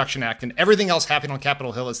Inflation Reduction Act and everything else happening on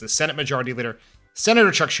Capitol Hill is the Senate Majority Leader, Senator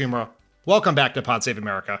Chuck Schumer. Welcome back to Pod Save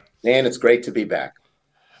America. Dan, it's great to be back.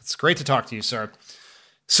 It's great to talk to you, sir.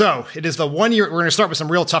 So it is the 1 year. We're going to start with some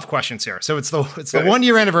real tough questions here. So it's the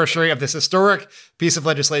 1-year anniversary of this historic piece of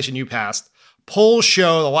legislation you passed. Polls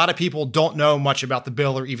show a lot of people don't know much about the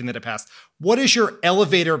bill or even that it passed. What is your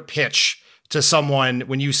elevator pitch to someone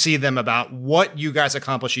when you see them about what you guys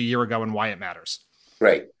accomplished a year ago and why it matters?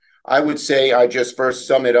 Great. I would say I just first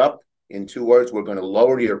sum it up in 2 words. We're going to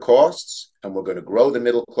lower your costs and we're going to grow the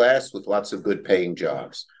middle class with lots of good paying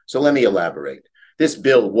jobs. So let me elaborate. This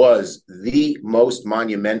bill was the most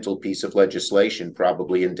monumental piece of legislation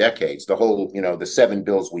probably in decades. The whole, the 7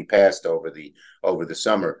 bills we passed over the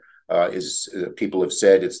summer people have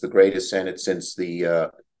said it's the greatest Senate since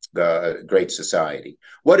the Great Society.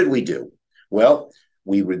 What did we do? Well,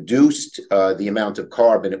 we reduced the amount of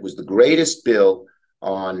carbon. It was the greatest bill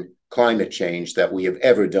on climate change that we have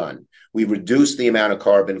ever done. We reduced the amount of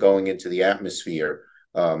carbon going into the atmosphere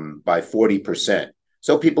by 40%.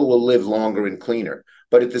 So people will live longer and cleaner.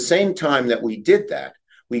 But at the same time that we did that,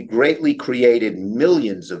 we greatly created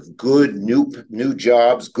millions of good new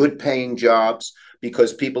jobs, good paying jobs,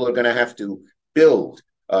 because people are going to have to build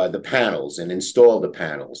the panels and install the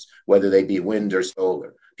panels, whether they be wind or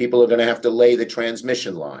solar. People are going to have to lay the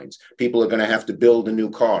transmission lines. People are going to have to build the new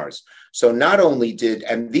cars. So not only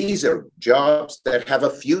and these are jobs that have a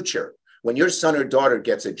future. When your son or daughter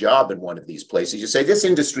gets a job in one of these places, you say, this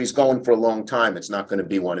industry is going for a long time. It's not going to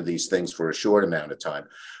be one of these things for a short amount of time.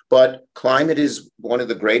 But climate is one of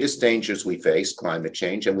the greatest dangers we face, climate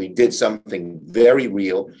change, and we did something very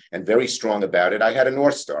real and very strong about it. I had a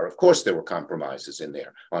North Star. Of course, there were compromises in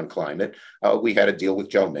there on climate. We had to deal with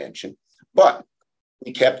Joe Manchin. But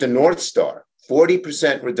we kept a North Star,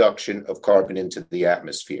 40% reduction of carbon into the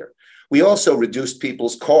atmosphere. We also reduced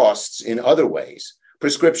people's costs in other ways.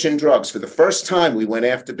 Prescription drugs. For the first time, we went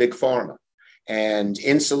after Big Pharma. And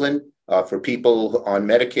insulin for people on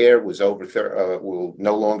Medicare will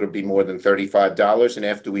no longer be more than $35. And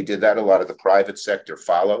after we did that, a lot of the private sector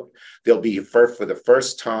followed. There'll be, for the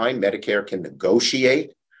first time, Medicare can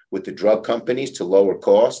negotiate with the drug companies to lower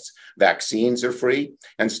costs. Vaccines are free.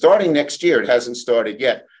 And starting next year, it hasn't started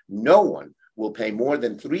yet, no one will pay more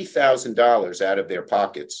than $3,000 out of their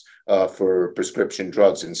pockets for prescription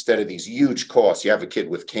drugs instead of these huge costs. You have a kid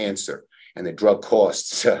with cancer and the drug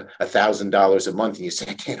costs $1,000 a month and you say,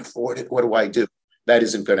 I can't afford it. What do I do? That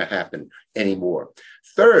isn't going to happen anymore.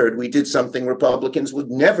 Third, we did something Republicans would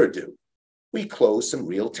never do. We closed some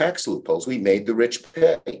real tax loopholes. We made the rich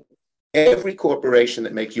pay. Every corporation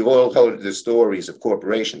that makes, you all heard the stories of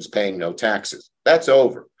corporations paying no taxes. That's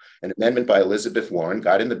over. An amendment by Elizabeth Warren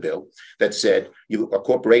got in the bill that said a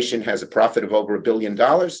corporation has a profit of over $1 billion.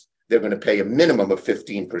 They're going to pay a minimum of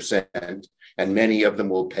 15%, and many of them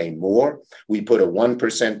will pay more. We put a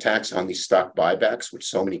 1% tax on these stock buybacks, which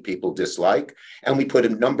so many people dislike. And we put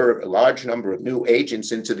a large number of new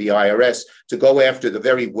agents into the IRS to go after the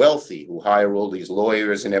very wealthy who hire all these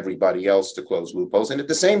lawyers and everybody else to close loopholes. And at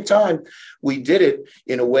the same time, we did it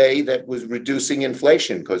in a way that was reducing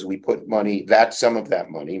inflation because we put some of that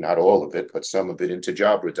money, not all of it, but some of it into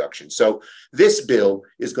job reduction. So this bill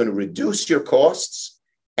is going to reduce your costs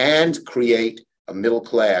and create a middle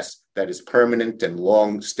class that is permanent and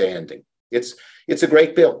long-standing. It's a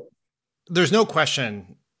great bill. There's no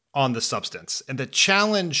question on the substance. And the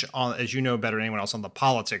challenge, as you know better than anyone else, on the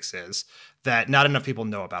politics is that not enough people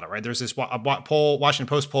know about it, right? There's this poll, Washington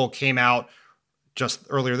Post poll came out just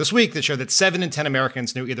earlier this week that showed that 7 in 10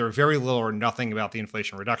 Americans knew either very little or nothing about the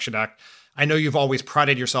Inflation Reduction Act. I know you've always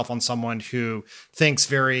prided yourself on someone who thinks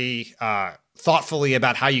very thoughtfully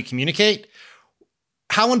about how you communicate.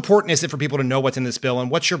 How important is it for people to know what's in this bill,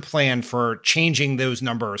 and what's your plan for changing those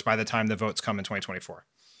numbers by the time the votes come in 2024?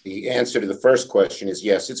 The answer to the first question is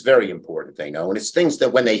yes, it's very important they know. And it's things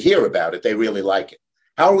that when they hear about it, they really like it.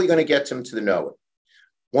 How are we going to get them to know it?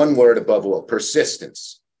 One word above all,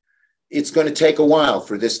 persistence. It's going to take a while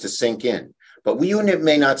for this to sink in. But you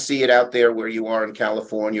may not see it out there where you are in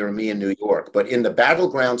California or me in New York. But in the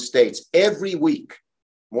battleground states, every week,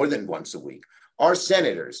 more than once a week, our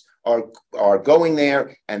senators are going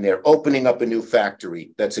there and they're opening up a new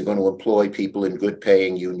factory that's going to employ people in good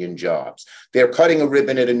paying union jobs. They're cutting a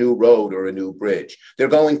ribbon at a new road or a new bridge. They're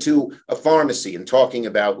going to a pharmacy and talking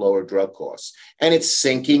about lower drug costs. And it's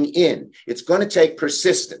sinking in. It's going to take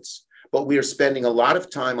persistence. but we are spending a lot of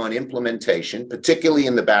time on implementation, particularly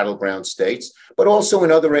in the battleground states, but also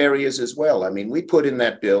in other areas as well. I mean, we put in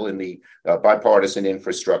that bill, in the bipartisan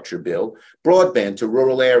infrastructure bill, broadband to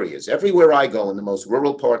rural areas. Everywhere I go in the most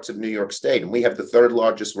rural parts of New York State, and we have the third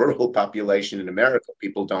largest rural population in America.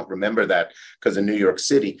 People don't remember that because of New York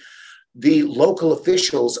City. The local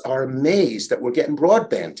officials are amazed that we're getting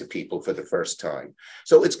broadband to people for the first time.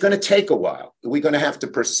 So it's going to take a while. We're going to have to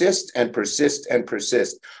persist and persist and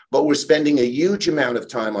persist, but we're spending a huge amount of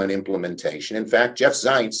time on implementation. In fact, Jeff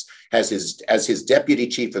Zients has as his deputy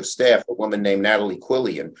chief of staff, a woman named Natalie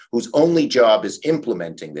Quillian, whose only job is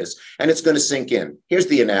implementing this, and it's going to sink in. Here's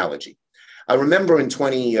the analogy. I remember in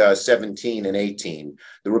 2017 and 18,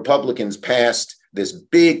 the Republicans passed this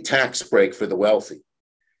big tax break for the wealthy.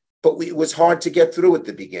 But it was hard to get through at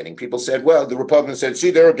the beginning. People said, well, the Republicans said,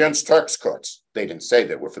 see, they're against tax cuts. They didn't say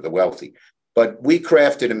they were for the wealthy. But we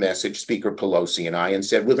crafted a message, Speaker Pelosi and I, and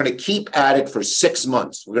said, we're going to keep at it for 6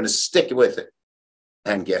 months. We're going to stick with it.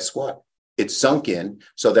 And guess what? It sunk in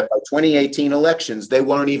so that by 2018 elections, they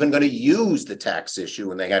weren't even going to use the tax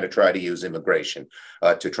issue, and they had to try to use immigration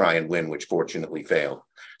to try and win, which fortunately failed.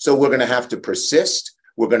 So we're going to have to persist.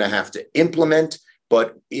 We're going to have to implement.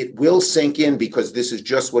 But it will sink in because this is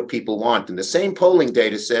just what people want. And the same polling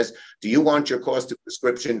data says, do you want your cost of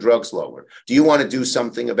prescription drugs lower? Do you want to do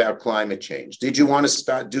something about climate change? Did you want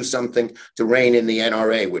to do something to rein in the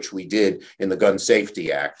NRA, which we did in the Gun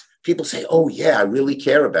Safety Act? People say, oh, yeah, I really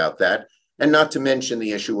care about that. And not to mention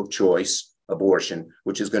the issue of choice, abortion,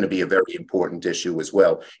 which is going to be a very important issue as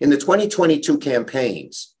well. In the 2022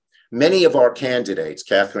 campaigns, many of our candidates,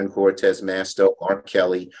 Catherine Cortez Masto, Mark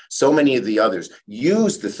Kelly, so many of the others,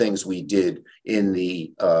 used the things we did in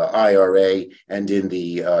the IRA and in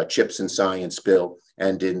the CHIPS and Science bill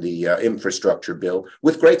and in the infrastructure bill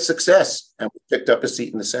with great success, and we picked up a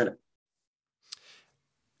seat in the Senate.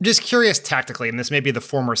 Just curious tactically, and this may be the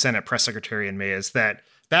former Senate press secretary in me, is that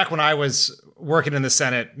back when I was working in the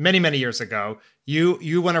Senate many, many years ago,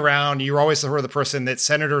 you went around, you were always sort of the person that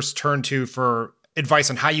senators turned to for advice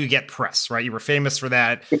on how you get press, right? You were famous for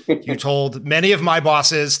that. You told many of my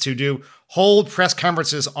bosses to hold press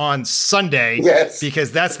conferences on Sunday, yes,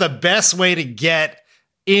 because that's the best way to get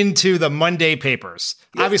into the Monday papers.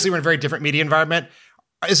 Yes. Obviously, we're in a very different media environment.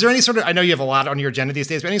 Is there any sort of, I know you have a lot on your agenda these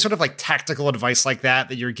days, but any sort of like tactical advice like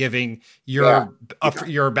that you're giving your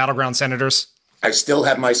battleground senators? I still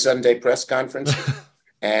have my Sunday press conference.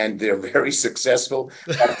 And they're very successful.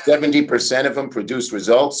 About 70% of them produce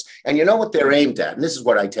results. And you know what they're aimed at? And this is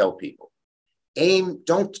what I tell people.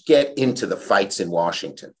 Don't get into the fights in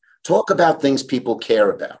Washington. Talk about things people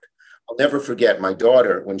care about. I'll never forget my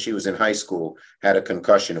daughter, when she was in high school, had a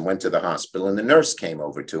concussion and went to the hospital. And the nurse came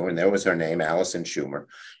over to her, and there was her name, Allison Schumer.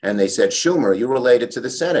 And they said, Schumer, you're related to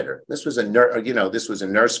the senator. This was a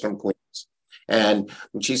nurse from Queens. And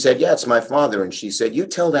she said, yeah, it's my father. And she said, you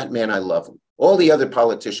tell that man I love him. All the other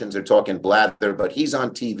politicians are talking blather, but he's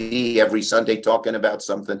on TV every Sunday talking about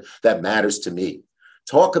something that matters to me.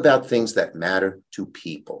 Talk about things that matter to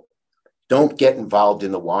people. Don't get involved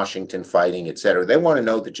in the Washington fighting, et cetera. They want to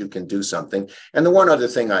know that you can do something. And the one other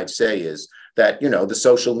thing I'd say is that, the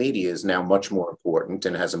social media is now much more important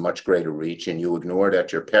and has a much greater reach, and you ignore it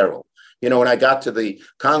at your peril. When I got to the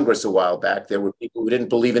Congress a while back, there were people who didn't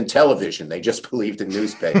believe in television. They just believed in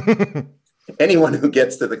newspapers. Anyone who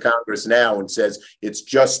gets to the Congress now and says it's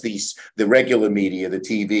just the regular media, the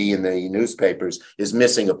TV and the newspapers, is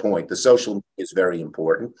missing a point. The social media is very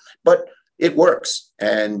important, but it works.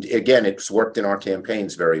 And again, it's worked in our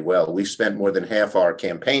campaigns very well. We've spent more than half our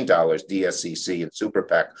campaign dollars, DSCC and Super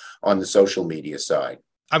PAC, on the social media side.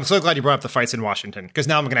 I'm so glad you brought up the fights in Washington, because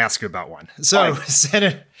now I'm going to ask you about one. So,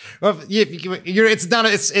 Senate, well, it's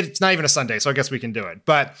not even a Sunday, so I guess we can do it.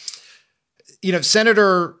 But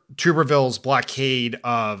Senator Tuberville's blockade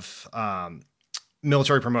of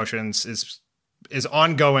military promotions is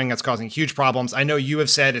ongoing. It's causing huge problems. I know you have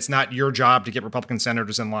said it's not your job to get Republican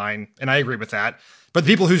senators in line, and I agree with that. But the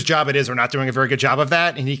people whose job it is are not doing a very good job of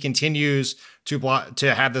that, and he continues to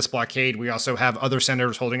have this blockade. We also have other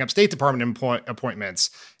senators holding up State Department appointments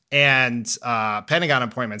and Pentagon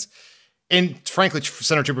appointments. And frankly,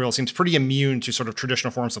 Senator Tuberville seems pretty immune to sort of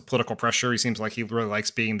traditional forms of political pressure. He seems like he really likes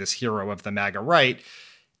being this hero of the MAGA right.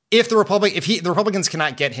 If the Republicans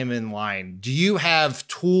cannot get him in line, do you have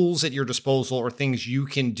tools at your disposal or things you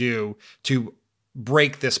can do to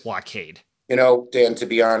break this blockade? Dan, to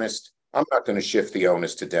be honest, I'm not going to shift the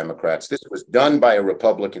onus to Democrats. This was done by a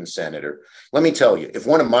Republican senator. Let me tell you, if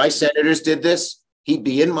one of my senators did this, he'd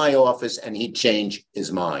be in my office and he'd change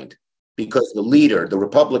his mind, because the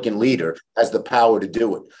Republican leader, has the power to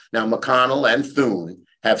do it. Now, McConnell and Thune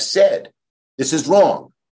have said this is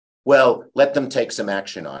wrong. Well, let them take some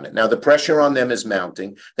action on it. Now, the pressure on them is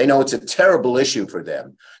mounting. They know it's a terrible issue for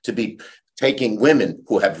them to be taking women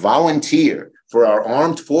who have volunteered for our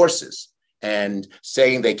armed forces and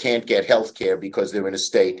saying they can't get health care because they're in a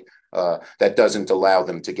state that doesn't allow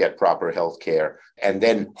them to get proper health care, and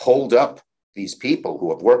then hold up these people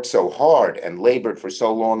who have worked so hard and labored for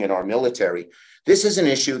so long in our military. This is an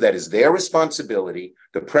issue that is their responsibility.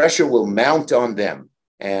 The pressure will mount on them.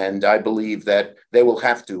 And I believe that they will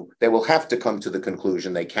have to come to the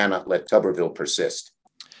conclusion they cannot let Tuberville persist.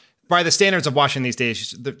 By the standards of Washington these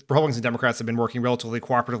days, the Republicans and Democrats have been working relatively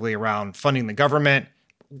cooperatively around funding the government.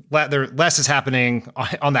 Less is happening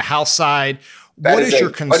on the House side. That what is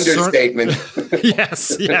your concern? Understatement.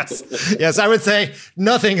 yes. I would say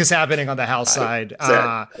nothing is happening on the House side.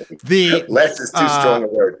 Less is too strong a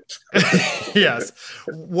word. Yes.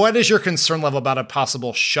 What is your concern level about a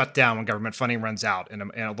possible shutdown when government funding runs out in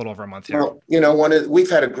a little over a month here? Well, we've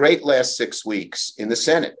had a great last 6 weeks in the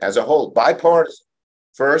Senate as a whole, bipartisan.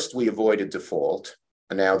 First, we avoided default.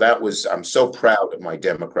 And now I'm so proud of my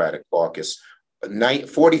Democratic caucus.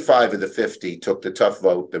 45 of the 50 took the tough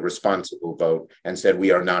vote, the responsible vote, and said we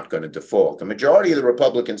are not going to default. The majority of the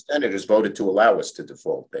Republican senators voted to allow us to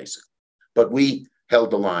default, basically. But we held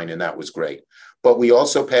the line, and that was great. But we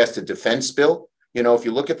also passed a defense bill. If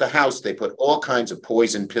you look at the House, they put all kinds of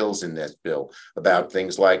poison pills in this bill about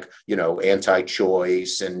things like,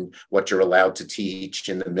 anti-choice and what you're allowed to teach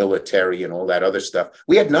in the military and all that other stuff.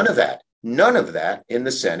 We had none of that. None of that in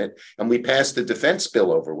the Senate, and we passed the defense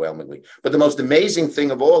bill overwhelmingly. But the most amazing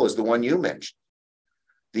thing of all is the one you mentioned.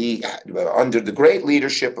 Under the great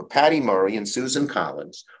leadership of Patty Murray and Susan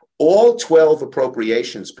Collins, all 12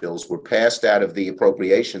 appropriations bills were passed out of the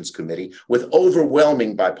Appropriations Committee with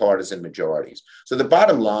overwhelming bipartisan majorities. So the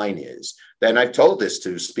bottom line is, and I've told this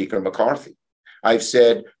to Speaker McCarthy, I've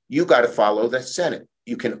said, you got to follow the Senate.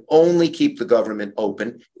 You can only keep the government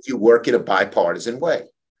open if you work in a bipartisan way.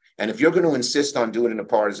 And if you're going to insist on doing it in a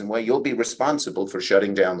partisan way, you'll be responsible for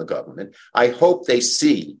shutting down the government. I hope they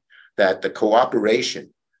see that the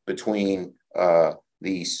cooperation between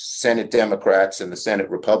the Senate Democrats and the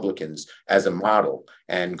Senate Republicans as a model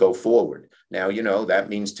and go forward. Now, that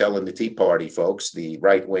means telling the Tea Party folks, the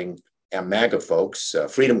right-wing MAGA folks,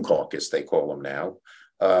 Freedom Caucus, they call them now,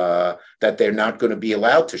 that they're not going to be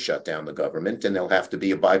allowed to shut down the government, and there'll have to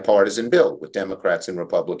be a bipartisan bill with Democrats and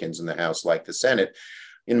Republicans in the House like the Senate.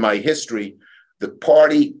 In my history, the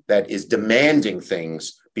party that is demanding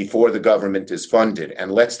things before the government is funded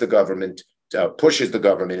and lets the government, pushes the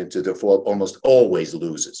government into default almost always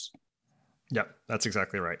loses. Yeah, that's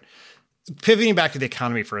exactly right. Pivoting back to the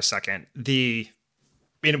economy for a second,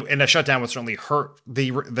 and a shutdown would certainly hurt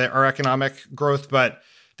our economic growth, but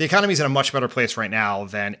the economy is in a much better place right now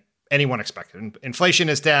than anyone expected. Inflation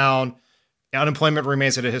is down. Unemployment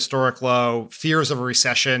remains at a historic low. Fears of a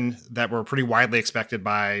recession that were pretty widely expected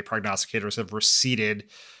by prognosticators have receded.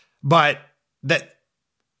 But that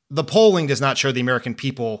the polling does not show the American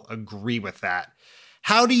people agree with that.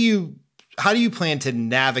 How do you plan to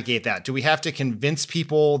navigate that? Do we have to convince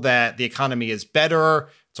people that the economy is better?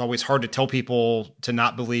 It's always hard to tell people to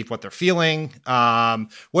not believe what they're feeling.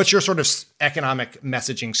 What's your sort of economic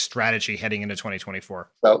messaging strategy heading into 2024?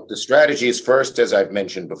 Well, the strategy is first, as I've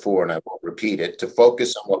mentioned before, and I won't repeat it, to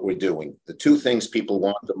focus on what we're doing. The two things people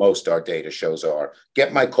want the most, our data shows, are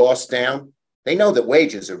get my costs down. They know that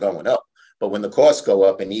wages are going up, but when the costs go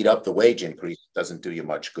up and eat up the wage increase, it doesn't do you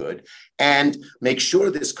much good. And make sure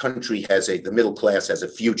this country the middle class has a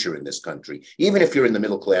future in this country. Even if you're in the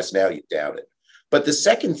middle class now, you doubt it. But the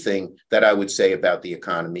second thing that I would say about the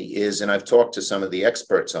economy is, and I've talked to some of the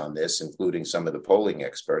experts on this, including some of the polling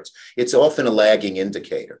experts, it's often a lagging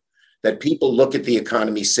indicator that people look at the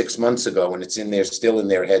economy 6 months ago and it's still in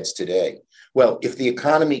their heads today. Well, if the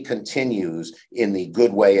economy continues in the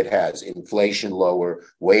good way it has, inflation lower,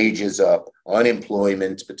 wages up,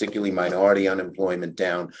 unemployment, particularly minority unemployment,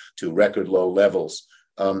 down to record low levels,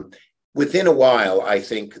 within a while, I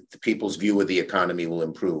think the people's view of the economy will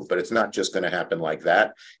improve, but it's not just going to happen like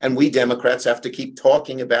that. And we Democrats have to keep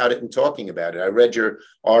talking about it and talking about it. I read your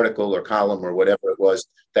article or column or whatever it was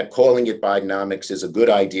that calling it Bidenomics is a good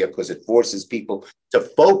idea because it forces people to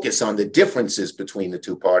focus on the differences between the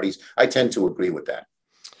two parties. I tend to agree with that.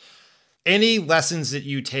 Any lessons that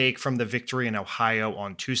you take from the victory in Ohio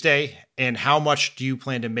on Tuesday, and how much do you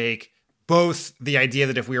plan to make both the idea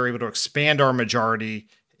that if we are able to expand our majority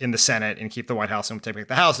in the Senate and keep the White House and take back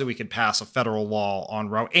the House, that we could pass a federal law on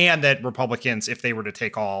Roe, and that Republicans, if they were to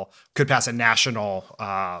take all, could pass a national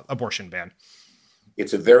abortion ban?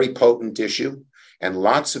 It's a very potent issue, and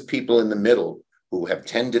lots of people in the middle who have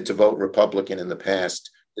tended to vote Republican in the past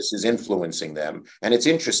this is influencing them. And it's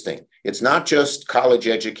interesting. It's not just college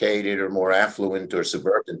educated or more affluent or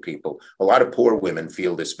suburban people. A lot of poor women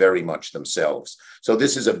feel this very much themselves. So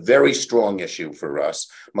this is a very strong issue for us.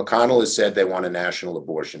 McConnell has said they want a national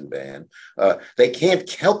abortion ban. They can't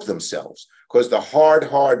help themselves because the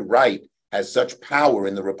hard right has such power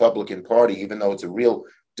in the Republican Party, even though it's a real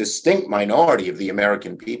distinct minority of the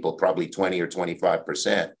American people, probably 20 or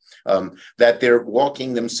 25%, that they're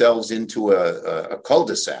walking themselves into a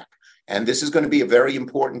cul-de-sac. And this is going to be a very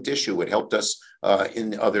important issue. It helped us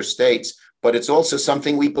in other states, but it's also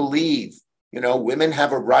something we believe. You know, women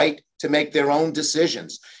have a right to make their own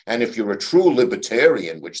decisions. And if you're a true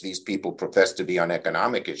libertarian, which these people profess to be on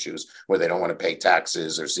economic issues, where they don't want to pay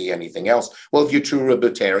taxes or see anything else, well, if you're true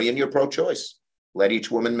libertarian, you're pro-choice. Let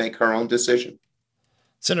each woman make her own decision.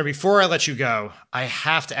 Senator, before I let you go, I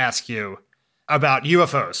have to ask you about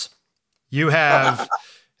UFOs. You have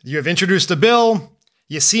introduced a bill.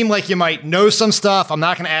 You seem like you might know some stuff. I'm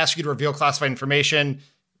not going to ask you to reveal classified information.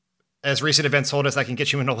 As recent events told us, that can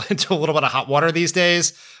get you into a little bit of hot water these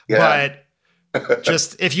days. Yeah. But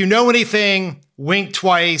just if you know anything, wink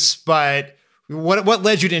twice. But what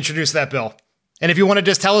led you to introduce that bill? And if you want to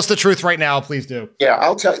just tell us the truth right now, please do. Yeah,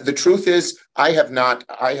 I'll tell you. The truth is, I have not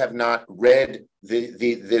read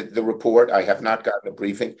the report. I have not gotten a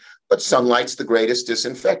briefing, but sunlight's the greatest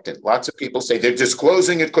disinfectant. Lots of people say they're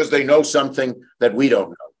disclosing it because they know something that we don't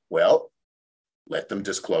know. Well, let them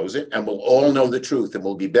disclose it and we'll all know the truth and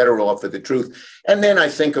we'll be better off for the truth. And then I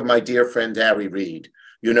think of my dear friend, Harry Reid,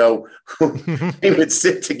 you know, we would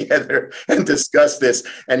sit together and discuss this.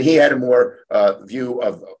 And he had a more view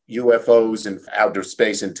of UFOs and outer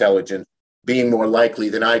space intelligence being more likely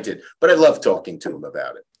than I did. But I love talking to him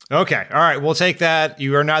about it. Okay. All right. We'll take that.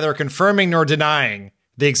 You are neither confirming nor denying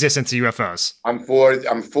the existence of UFOs. I'm for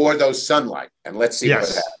those sunlight. And let's see what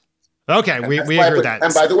happens. Okay. We agree with that.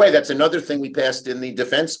 And by the way, that's another thing we passed in the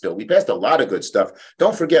defense bill. We passed a lot of good stuff.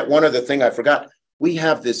 Don't forget one other thing I forgot. We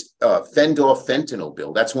have this fend-off fentanyl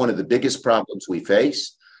bill. That's one of the biggest problems we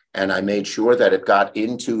face. And I made sure that it got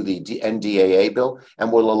into the NDAA bill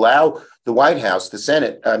and will allow the White House,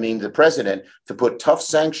 the president, to put tough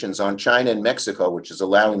sanctions on China and Mexico, which is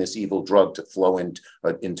allowing this evil drug to flow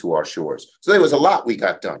into our shores. So there was a lot we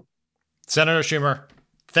got done. Senator Schumer,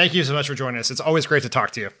 thank you so much for joining us. It's always great to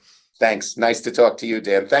talk to you. Thanks. Nice to talk to you,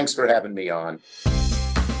 Dan. Thanks for having me on.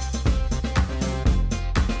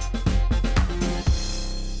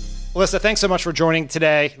 Alyssa, thanks so much for joining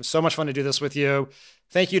today. It was so much fun to do this with you.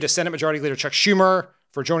 Thank you to Senate Majority Leader Chuck Schumer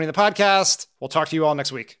for joining the podcast. We'll talk to you all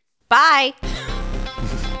next week. Bye.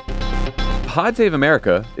 Pod Save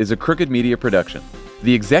America is a Crooked Media production.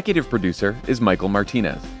 The executive producer is Michael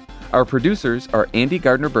Martinez. Our producers are Andy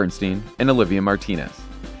Gardner-Bernstein and Olivia Martinez.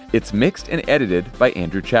 It's mixed and edited by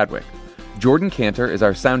Andrew Chadwick. Jordan Cantor is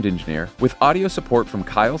our sound engineer, with audio support from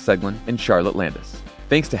Kyle Seglin and Charlotte Landis.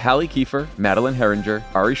 Thanks to Hallie Kiefer, Madeline Herringer,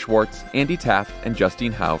 Ari Schwartz, Andy Taft, and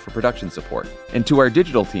Justine Howe for production support. And to our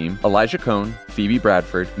digital team, Elijah Cohn, Phoebe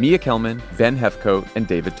Bradford, Mia Kelman, Ben Hefcoat, and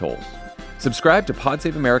David Tolles. Subscribe to Pod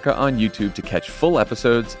Save America on YouTube to catch full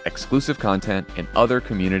episodes, exclusive content, and other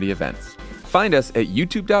community events. Find us at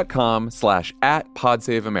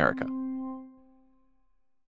youtube.com/@PodSaveAmerica.